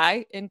take a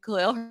guy in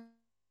Khalil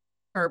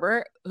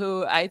Herbert,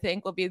 who I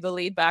think will be the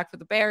lead back for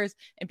the Bears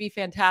and be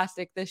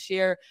fantastic this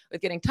year with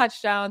getting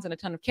touchdowns and a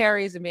ton of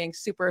carries and being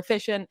super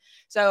efficient.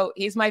 So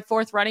he's my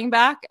 4th running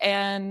back.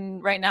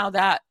 And right now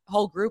that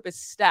whole group is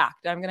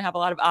stacked. I'm going to have a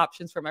lot of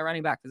options for my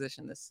running back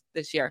position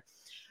this year.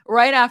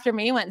 Right after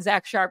me went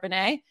Zach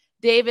Charbonnet,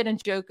 David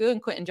Njoku,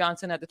 and Quentin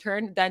Johnson at the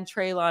turn, then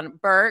Treylon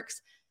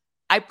Burks.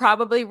 I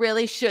probably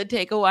really should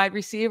take a wide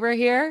receiver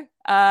here.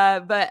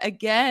 But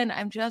again,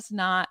 I'm just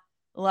not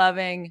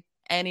loving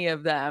any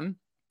of them.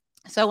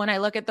 So when I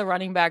look at the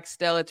running back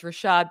still, it's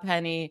Rashad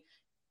Penny,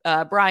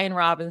 Brian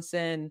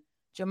Robinson,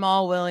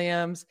 Jamal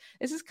Williams.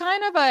 This is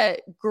kind of a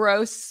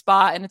gross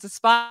spot, and it's a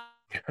spot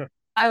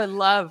I would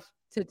love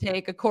to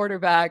take a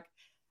quarterback.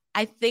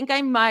 I think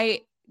I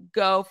might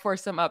go for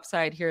some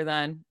upside here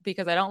then,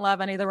 because I don't love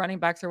any of the running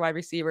backs or wide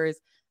receivers.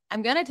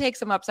 I'm going to take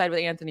some upside with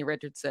Anthony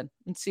Richardson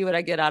and see what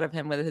I get out of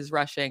him with his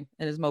rushing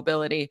and his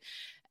mobility.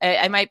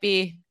 I might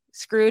be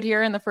screwed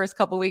here in the first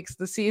couple weeks of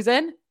the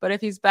season, but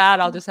if he's bad,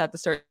 I'll just have to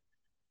start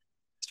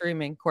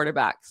streaming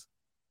quarterbacks.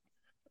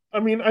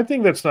 I mean, I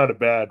think that's not a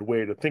bad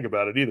way to think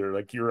about it either.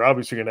 Like, you're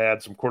obviously going to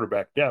add some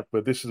quarterback depth,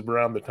 but this is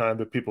around the time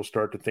that people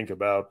start to think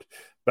about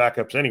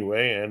backups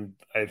anyway. And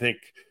I think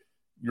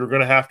you're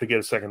going to have to get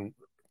a second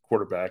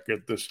quarterback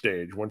at this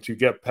stage. Once you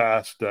get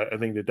past, I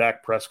think, the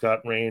Dak Prescott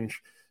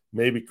range,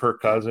 maybe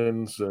Kirk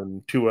Cousins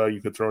and Tua you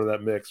could throw in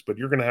that mix, but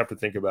you're going to have to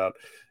think about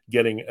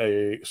getting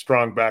a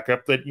strong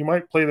backup that you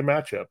might play the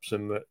matchups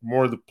and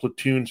more of the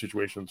platoon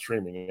situation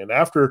streaming. And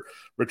after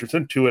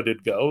Richardson, Tua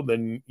did go,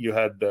 then you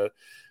had the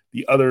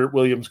other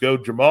Williams go,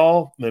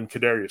 Jamal, then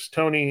Kadarius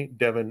Toney,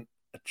 Devin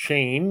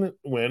Chain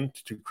went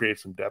to create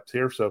some depth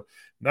here. So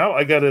now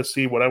I got to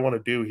see what I want to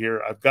do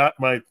here. I've got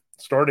my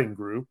starting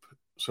group,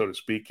 so to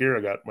speak, here.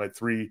 I got my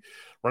 3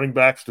 running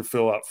backs to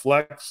fill out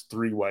flex,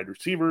 3 wide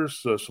receivers,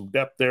 so some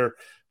depth there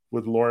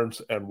with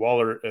Lawrence and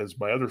Waller as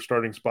my other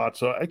starting spot.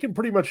 So I can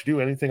pretty much do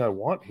anything I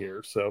want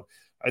here. So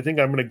I think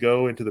I'm going to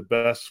go into the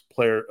best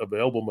player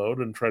available mode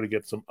and try to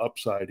get some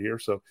upside here.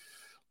 So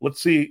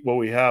let's see what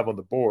we have on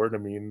the board. I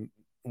mean,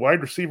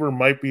 wide receiver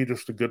might be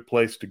just a good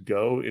place to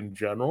go in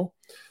general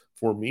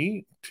for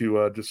me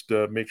to just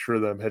make sure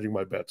that I'm hedging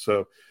my bet.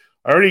 So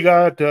I already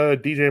got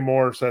DJ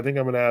Moore, so I think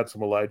I'm going to add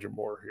some Elijah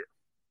Moore here.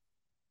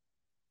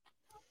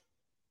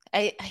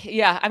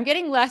 I'm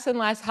getting less and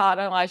less hot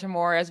on Elijah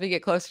Moore as we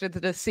get closer to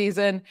the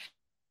season.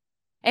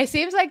 It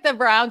seems like the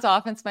Browns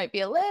offense might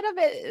be a little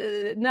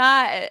bit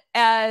not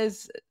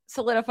as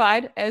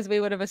solidified as we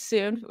would have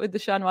assumed with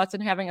Deshaun Watson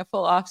having a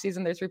full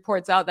offseason. There's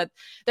reports out that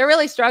they're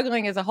really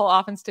struggling as a whole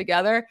offense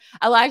together.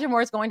 Elijah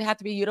Moore is going to have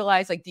to be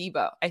utilized like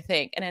Debo, I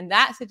think. And in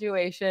that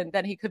situation,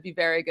 then he could be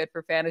very good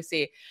for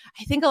fantasy.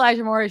 I think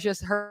Elijah Moore has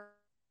just hurt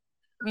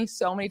me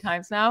so many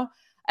times now.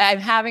 I'm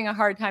having a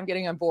hard time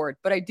getting on board,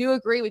 but I do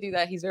agree with you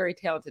that he's very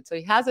talented. So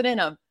he has it in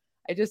him.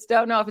 I just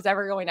don't know if it's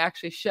ever going to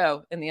actually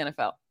show in the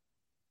NFL.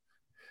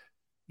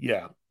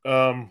 Yeah.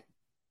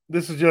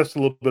 This is just a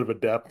little bit of a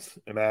depth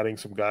and adding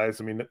some guys.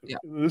 I mean,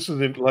 This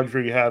is a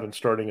luxury you have in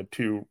starting a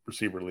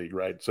 2-receiver league,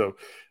 right? So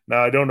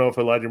now I don't know if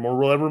Elijah Moore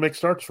will ever make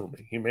starts for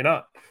me. He may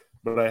not,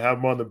 but I have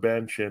him on the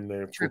bench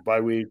and for bye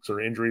weeks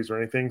or injuries or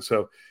anything.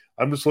 So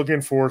I'm just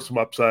looking for some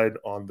upside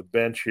on the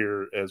bench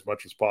here as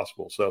much as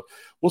possible. So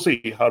we'll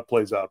see how it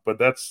plays out. But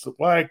that's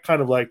why I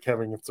kind of like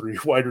having a 3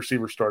 wide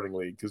receiver starting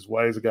league, because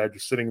why is a guy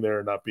just sitting there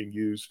and not being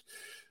used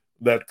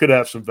that could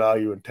have some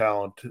value and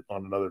talent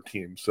on another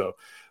team? So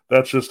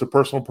that's just a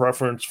personal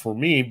preference for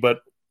me.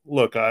 But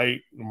look, I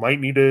might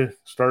need to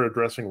start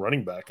addressing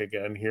running back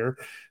again here.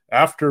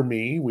 After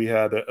me, we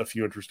had a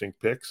few interesting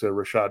picks.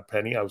 Rashad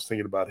Penny, I was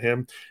thinking about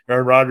him.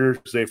 Aaron Rodgers,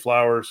 Zay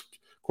Flowers,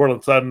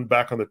 Cortland Sutton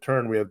back on the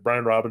turn. We had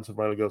Brian Robinson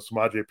finally go,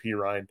 Samaje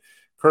Perine,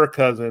 Kirk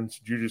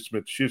Cousins, Juju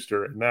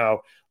Smith-Schuster, and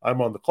now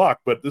I'm on the clock.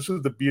 But this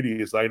is the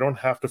beauty, is I don't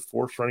have to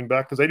force running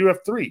back because I do have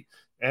 3.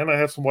 And I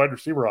have some wide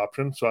receiver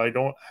options, so I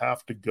don't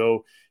have to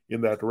go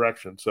in that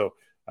direction. So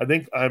I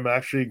think I'm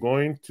actually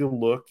going to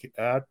look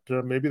at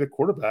maybe the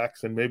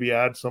quarterbacks and maybe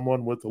add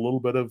someone with a little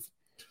bit of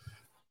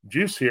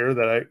juice here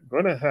that I'm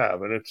going to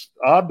have. And it's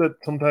odd that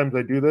sometimes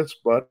I do this,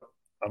 but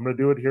I'm going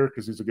to do it here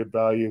because he's a good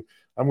value.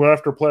 I'm going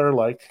after a player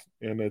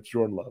and it's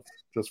Jordan Love,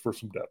 just for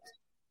some depth.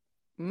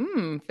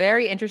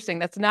 Very interesting.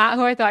 That's not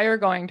who I thought you were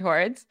going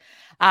towards.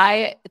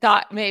 I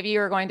thought maybe you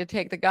were going to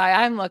take the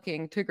guy I'm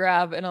looking to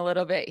grab in a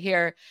little bit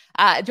here.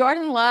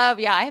 Jordan Love,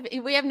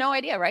 we have no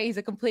idea, right? He's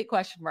a complete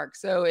question mark.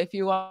 So if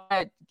you want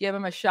to give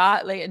him a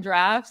shot late in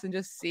drafts and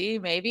just see,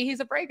 maybe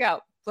he's a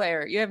breakout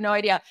player. You have no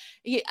idea.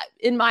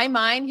 In my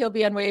mind, he'll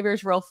be on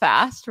waivers real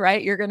fast,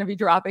 right? You're going to be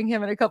dropping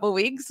him in a couple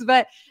weeks,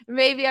 but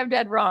maybe I'm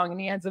dead wrong and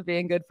he ends up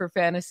being good for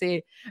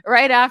fantasy.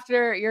 Right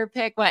after your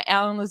pick went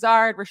Allen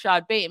Lazard,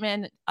 Rashad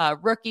Bateman,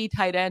 rookie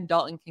tight end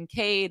Dalton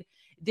Kincaid,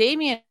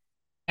 Damian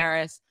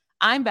Harris.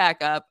 I'm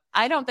back up.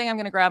 I don't think I'm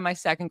going to grab my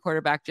second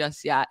quarterback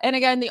just yet. And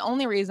again, the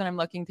only reason I'm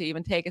looking to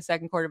even take a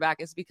second quarterback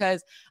is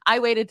because I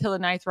waited till the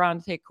 9th round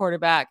to take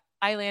quarterback.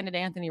 I landed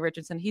Anthony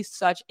Richardson. He's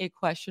such a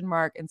question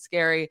mark and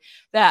scary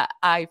that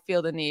I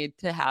feel the need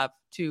to have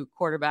 2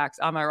 quarterbacks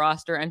on my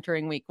roster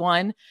entering week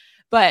 1.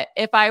 But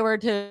if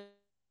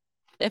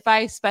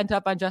I spent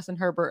up on Justin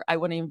Herbert, I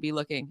wouldn't even be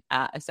looking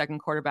at a second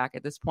quarterback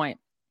at this point.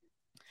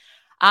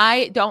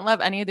 I don't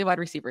love any of the wide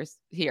receivers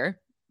here,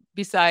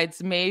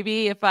 besides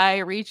maybe if I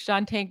reached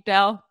on Tank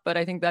Dell, but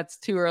I think that's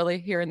too early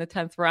here in the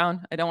 10th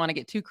round. I don't want to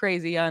get too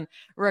crazy on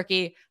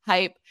rookie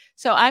hype.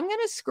 So I'm going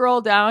to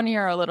scroll down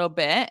here a little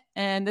bit.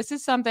 And this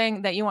is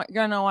something that you're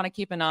going to want to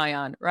keep an eye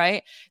on,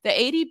 right? The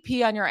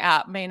ADP on your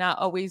app may not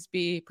always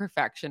be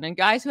perfection. And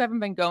guys who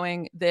haven't been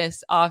going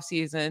this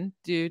offseason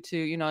due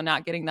to,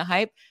 not getting the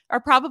hype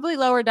are probably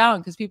lower down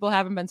because people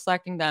haven't been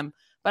selecting them.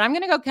 But I'm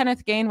going to go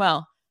Kenneth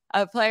Gainwell,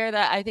 a player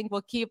that I think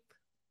will keep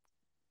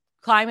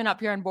climbing up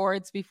here on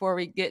boards before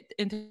we get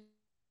into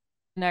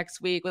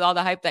next week with all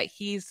the hype that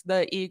he's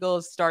the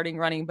Eagles starting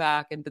running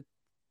back and the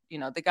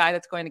guy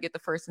that's going to get the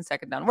first and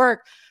second down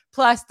work,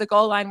 plus the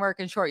goal line work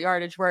and short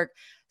yardage work.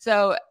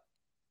 So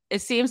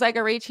it seems like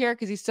a reach here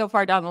because he's so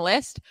far down the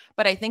list,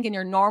 but I think in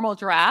your normal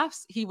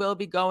drafts, he will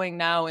be going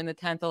now in the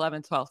 10th,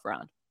 11th, 12th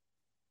round.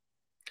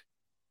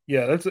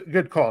 Yeah, that's a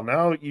good call.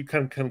 Now you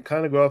can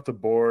kind of go off the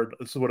board.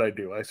 This is what I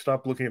do. I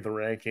stop looking at the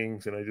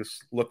rankings and I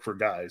just look for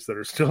guys that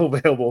are still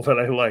available that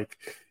I like,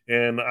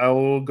 and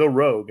I'll go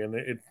rogue, and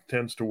it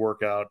tends to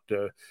work out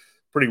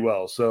pretty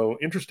well. So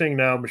interesting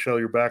now, Michelle,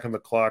 you're back on the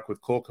clock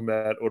with Cole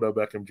Kmet, Odell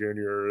Beckham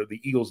Jr., the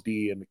Eagles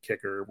D, and the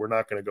kicker. We're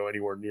not going to go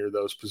anywhere near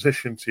those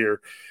positions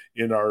here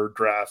in our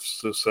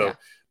drafts. So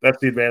that's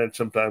the advantage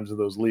sometimes in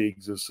those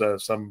leagues is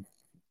some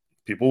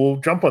people will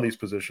jump on these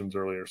positions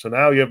earlier. So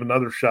now you have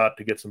another shot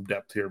to get some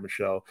depth here,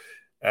 Michelle,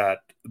 at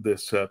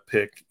this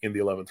pick in the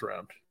 11th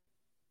round.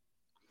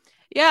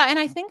 Yeah, and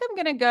I think I'm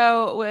going to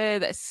go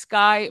with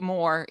Sky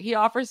Moore. He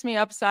offers me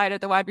upside at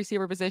the wide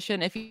receiver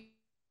position. If he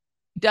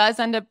does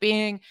end up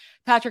being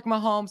Patrick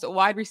Mahomes,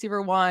 wide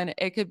receiver 1,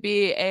 it could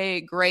be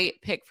a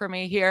great pick for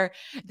me here.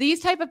 These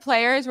type of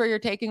players where you're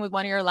taking with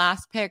one of your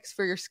last picks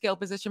for your skill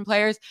position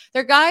players,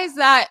 they're guys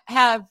that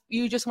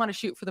you just want to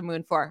shoot for the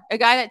moon for. A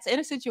guy that's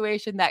in a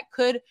situation that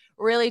could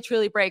really,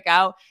 truly break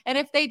out. And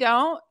if they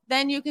don't,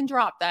 then you can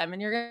drop them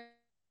and you're going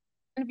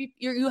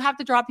you have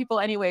to drop people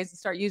anyways and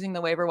start using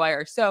the waiver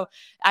wire. So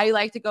I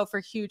like to go for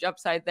huge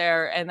upside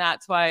there. And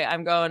that's why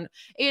I'm going,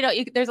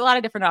 there's a lot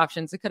of different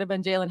options. It could have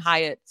been Jalen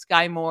Hyatt,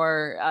 Sky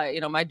Moore,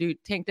 my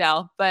dude Tank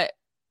Dell, but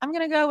I'm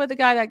going to go with the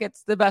guy that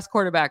gets the best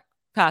quarterback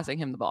passing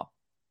him the ball.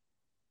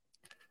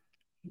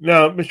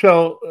 Now,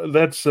 Michelle,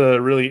 that's a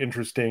really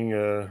interesting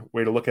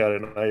way to look at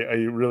it. And I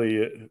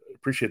really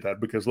appreciate that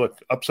because, look,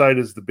 upside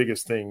is the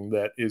biggest thing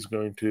that is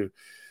going to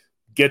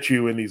get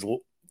you in these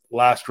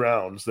last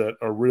rounds that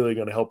are really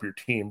going to help your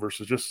team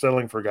versus just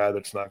settling for a guy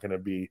that's not going to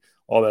be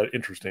all that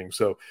interesting.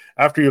 So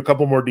after you, a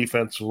couple more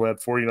defenses went,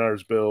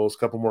 49ers, Bills, a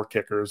couple more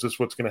kickers. This is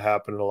what's going to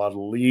happen in a lot of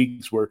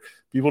leagues where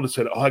people just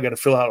said, I got to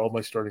fill out all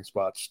my starting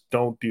spots.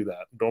 Don't do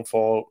that. Don't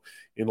fall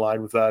in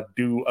line with that.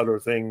 Do other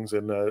things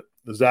and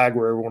zag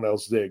where everyone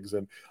else zigs.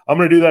 And I'm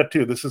going to do that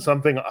too. This is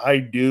something I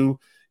do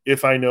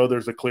if I know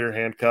there's a clear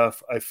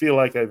handcuff. I feel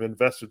like I've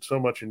invested so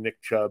much in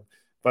Nick Chubb.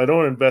 If I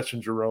don't invest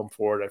in Jerome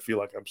Ford, I feel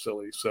like I'm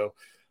silly. So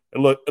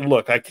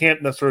look, I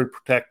can't necessarily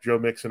protect Joe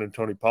Mixon and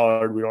Tony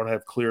Pollard. We don't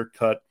have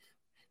clear-cut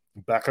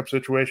backup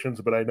situations,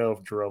 but I know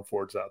if Jerome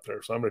Ford's out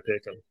there, so I'm going to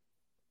take him.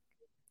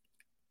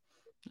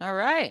 All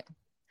right.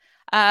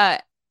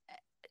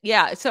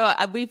 So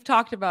we've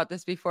talked about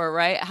this before,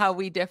 right? How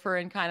we differ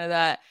in kind of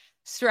that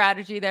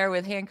strategy there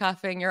with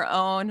handcuffing your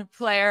own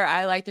player.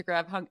 I like to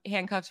grab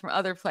handcuffs from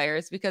other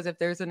players because if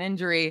there's an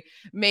injury,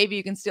 maybe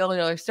you can still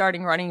a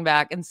starting running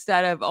back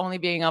instead of only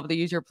being able to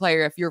use your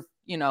player if you're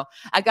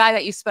a guy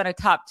that you spent a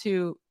top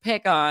 2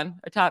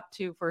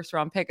 first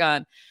round pick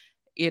on,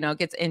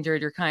 gets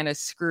injured, you're kind of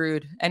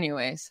screwed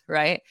anyways,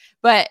 right?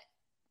 But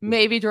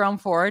maybe Jerome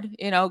Ford,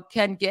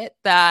 can get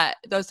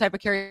those type of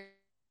carries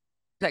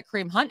that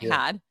Kareem Hunt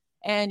had,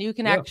 and you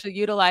can actually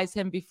utilize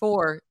him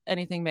before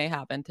anything may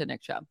happen to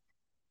Nick Chubb.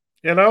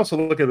 And I also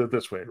look at it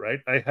this way, right?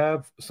 I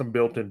have some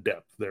built-in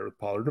depth there with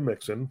Pollard and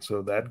Mixon,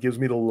 so that gives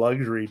me the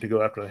luxury to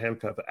go after the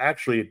handcuff.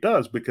 Actually, it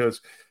does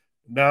because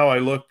now I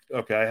look,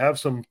 okay, I have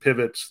some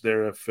pivots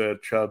there if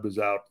Chubb is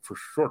out for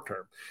short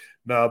term.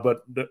 Now,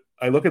 but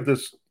I look at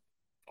this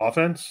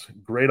offense,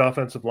 great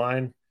offensive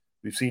line.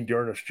 We've seen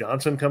D'Ernest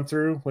Johnson come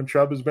through when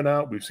Chubb has been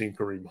out. We've seen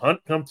Kareem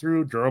Hunt come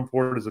through. Jerome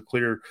Ford is a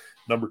clear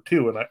number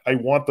 2, and I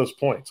want those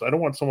points. I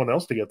don't want someone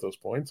else to get those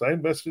points. I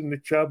invested in the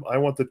Chubb. I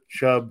want the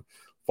Chubb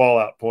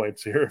fallout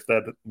points here, if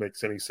that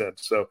makes any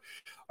sense. So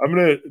I'm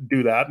going to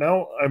do that.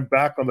 Now I'm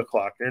back on the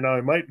clock here. Now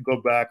I might go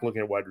back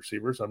looking at wide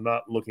receivers. I'm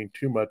not looking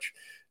too much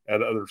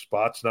at other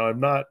spots. Now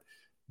I'm not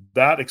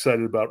that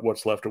excited about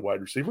what's left at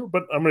wide receiver,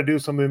 but I'm going to do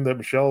something that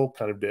Michelle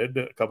kind of did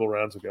a couple of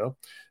rounds ago.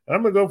 And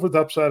I'm going to go with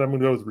upside. I'm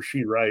going to go with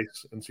Rashee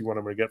Rice and see what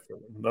I'm going to get from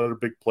him. Another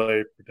big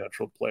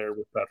potential player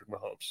with Patrick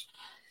Mahomes.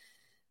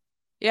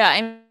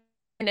 Yeah.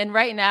 And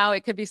right now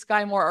it could be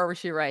Sky Moore or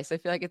Rashee Rice. I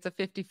feel like it's a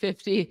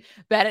 50-50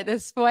 bet at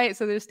this point.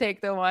 So just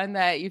take the one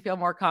that you feel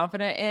more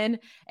confident in.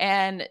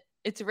 And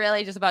it's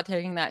really just about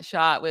taking that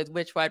shot with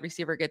which wide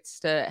receiver gets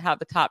to have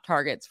the top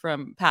targets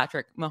from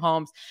Patrick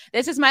Mahomes.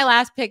 This is my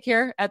last pick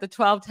here at the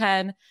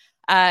 12-10.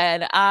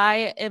 And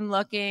I am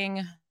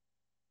looking,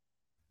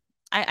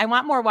 I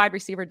want more wide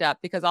receiver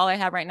depth because all I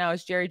have right now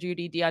is Jerry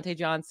Jeudy, Deontay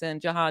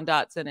Johnson, Jahan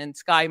Dotson, and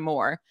Sky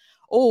Moore.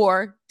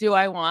 Or do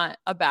I want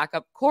a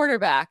backup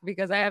quarterback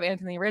because I have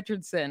Anthony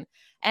Richardson?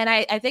 And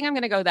I think I'm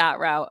going to go that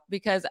route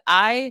because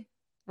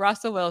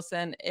Russell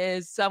Wilson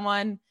is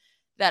someone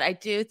that I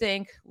do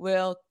think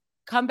will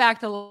come back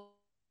to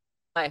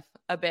life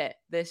a bit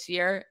this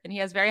year, and he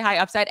has very high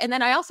upside. And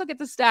then I also get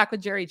to stack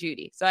with Jerry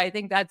Jeudy. So I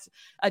think that's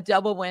a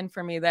double win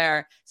for me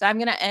there. So I'm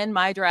going to end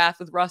my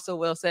draft with Russell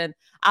Wilson.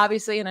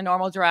 Obviously, in a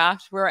normal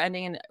draft, we're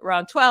ending in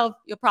round 12.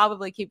 You'll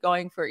probably keep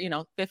going for,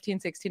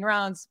 15, 16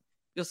 rounds.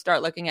 You'll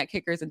start looking at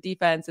kickers and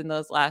defense in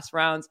those last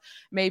rounds,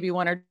 maybe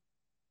 1 or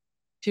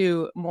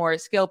 2 more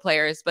skill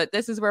players. But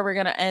this is where we're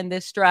going to end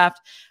this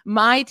draft.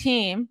 My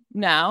team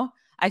now,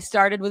 I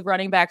started with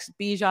running backs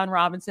Bijan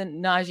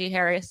Robinson, Najee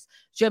Harris,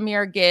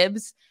 Jahmyr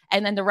Gibbs.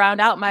 And then to round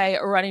out my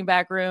running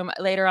back room,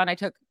 later on, I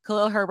took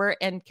Khalil Herbert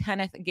and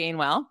Kenneth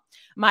Gainwell.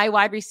 My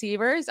wide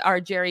receivers are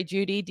Jerry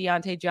Jeudy,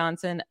 Deontay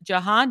Johnson,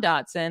 Jahan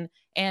Dotson,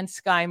 and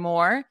Sky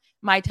Moore.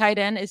 My tight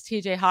end is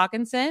TJ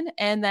Hawkinson.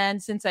 And then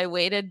since I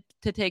waited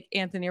to take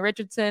Anthony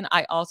Richardson,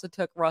 I also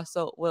took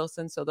Russell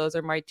Wilson. So those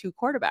are my 2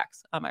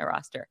 quarterbacks on my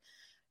roster.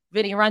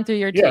 Vinny, run through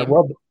your team.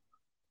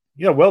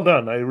 Well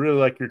done. I really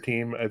like your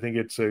team. I think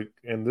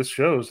and this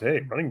shows,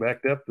 hey, running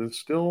back depth is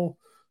still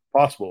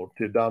possible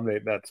to dominate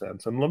in that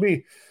sense. And let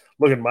me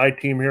look at my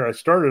team here. I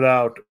started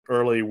out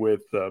early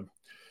with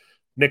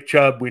Nick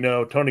Chubb. We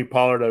know Tony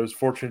Pollard. I was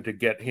fortunate to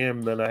get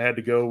him. Then I had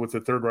to go with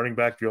the 3rd running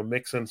back, Joe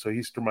Mixon. So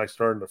he's my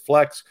start in the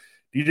flex.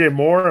 DJ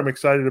Moore, I'm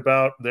excited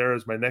about there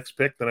as my next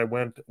pick. Then I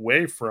went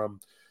away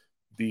from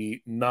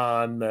the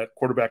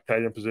non-quarterback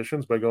tight end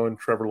positions by going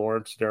Trevor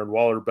Lawrence, Darren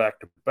Waller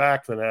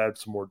back-to-back. Then I add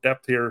some more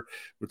depth here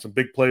with some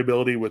big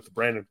playability with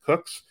Brandon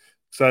Cooks.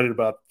 Excited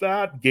about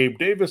that. Gabe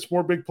Davis,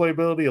 more big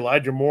playability.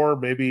 Elijah Moore,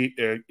 maybe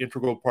an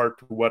integral part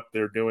to what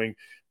they're doing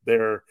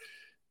there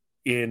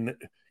in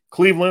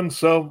Cleveland.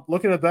 So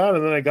looking at that,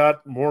 and then I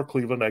got more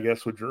Cleveland, I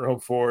guess, with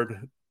Jerome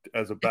Ford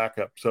as a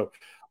backup. So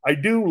I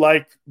do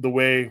like the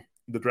way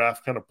the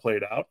draft kind of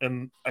played out,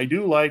 and I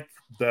do like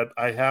that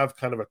I have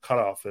kind of a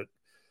cutoff at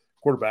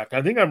quarterback.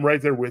 I think I'm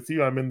right there with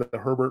you. I'm in the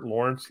Herbert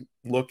Lawrence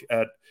look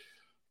at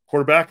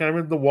quarterback. I'm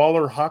in the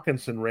Waller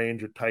Hawkinson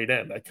range at tight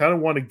end. I kind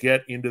of want to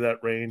get into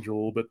that range a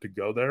little bit to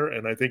go there,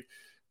 and I think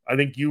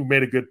you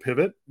made a good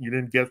pivot. You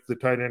didn't get the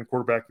tight end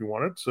quarterback you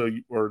wanted,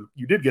 or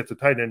you did get the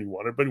tight end you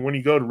wanted, but when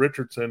you go to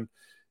Richardson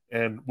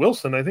and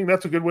Wilson, I think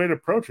that's a good way to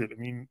approach it. I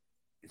mean,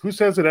 who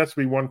says it has to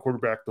be one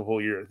quarterback the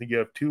whole year? I think you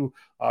have two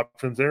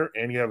options there,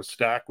 and you have a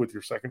stack with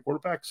your second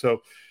quarterback.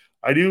 So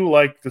I do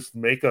like this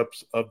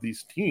makeups of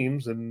these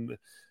teams, and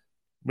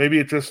maybe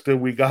it's just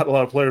we got a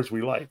lot of players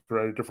we like,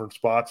 right, at different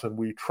spots, and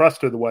we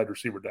trusted the wide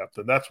receiver depth,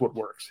 and that's what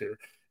works here.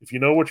 If you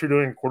know what you're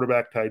doing,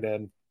 quarterback, tight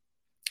end,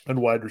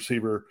 and wide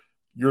receiver,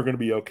 you're going to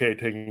be okay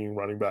taking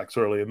running backs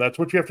early, and that's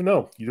what you have to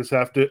know. You just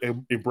have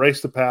to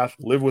embrace the path,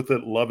 live with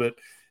it, love it,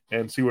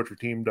 and see what your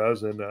team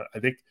does. And I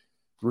think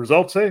the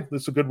results say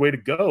this is a good way to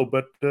go,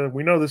 but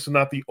we know this is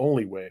not the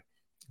only way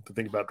to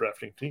think about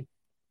drafting a team.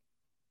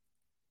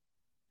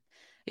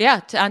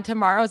 Yeah, on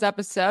tomorrow's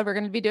episode, we're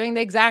going to be doing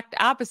the exact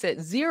opposite,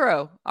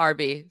 0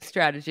 RB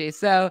strategy.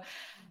 So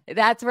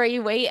that's where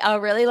you wait a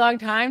really long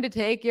time to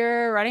take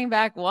your running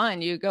back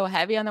one. You go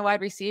heavy on the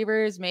wide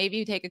receivers. Maybe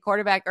you take a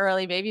quarterback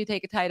early. Maybe you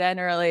take a tight end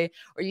early,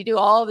 or you do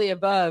all of the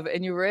above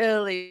and you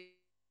really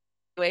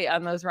wait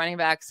on those running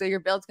backs. So your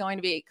build's going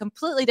to be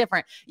completely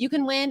different. You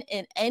can win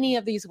in any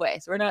of these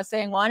ways. We're not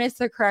saying one is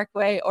the correct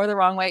way or the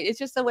wrong way. It's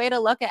just a way to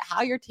look at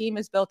how your team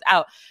is built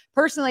out.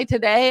 Personally,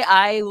 today,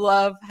 I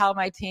love how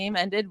my team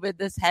ended with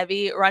this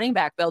heavy running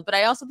back build, but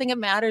I also think it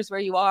matters where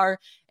you are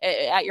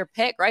at your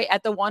pick, right?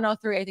 At the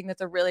 103, I think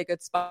that's a really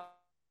good spot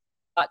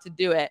to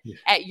do it. Yeah.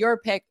 At your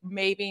pick,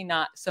 maybe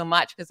not so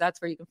much, because that's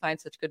where you can find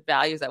such good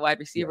values at wide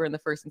receiver in the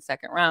first and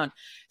second round.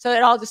 So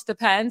it all just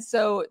depends.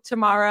 So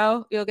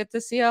tomorrow you'll get to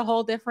see a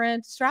whole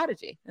different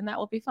strategy, and that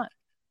will be fun.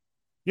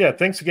 Yeah,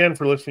 thanks again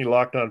for listening to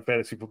Locked On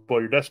Fantasy Football,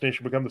 your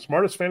destination to become the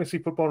smartest fantasy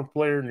football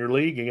player in your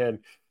league. Again,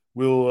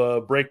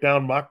 we'll break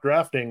down mock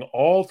drafting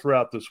all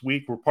throughout this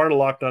week. We're part of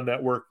Locked On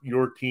Network,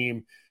 your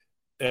team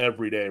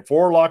every day.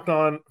 For Locked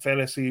On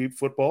Fantasy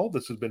Football,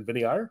 this has been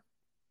Vinny Iyer.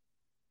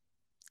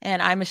 And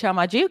I'm Michelle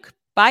Majuk.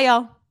 Bye,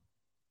 y'all.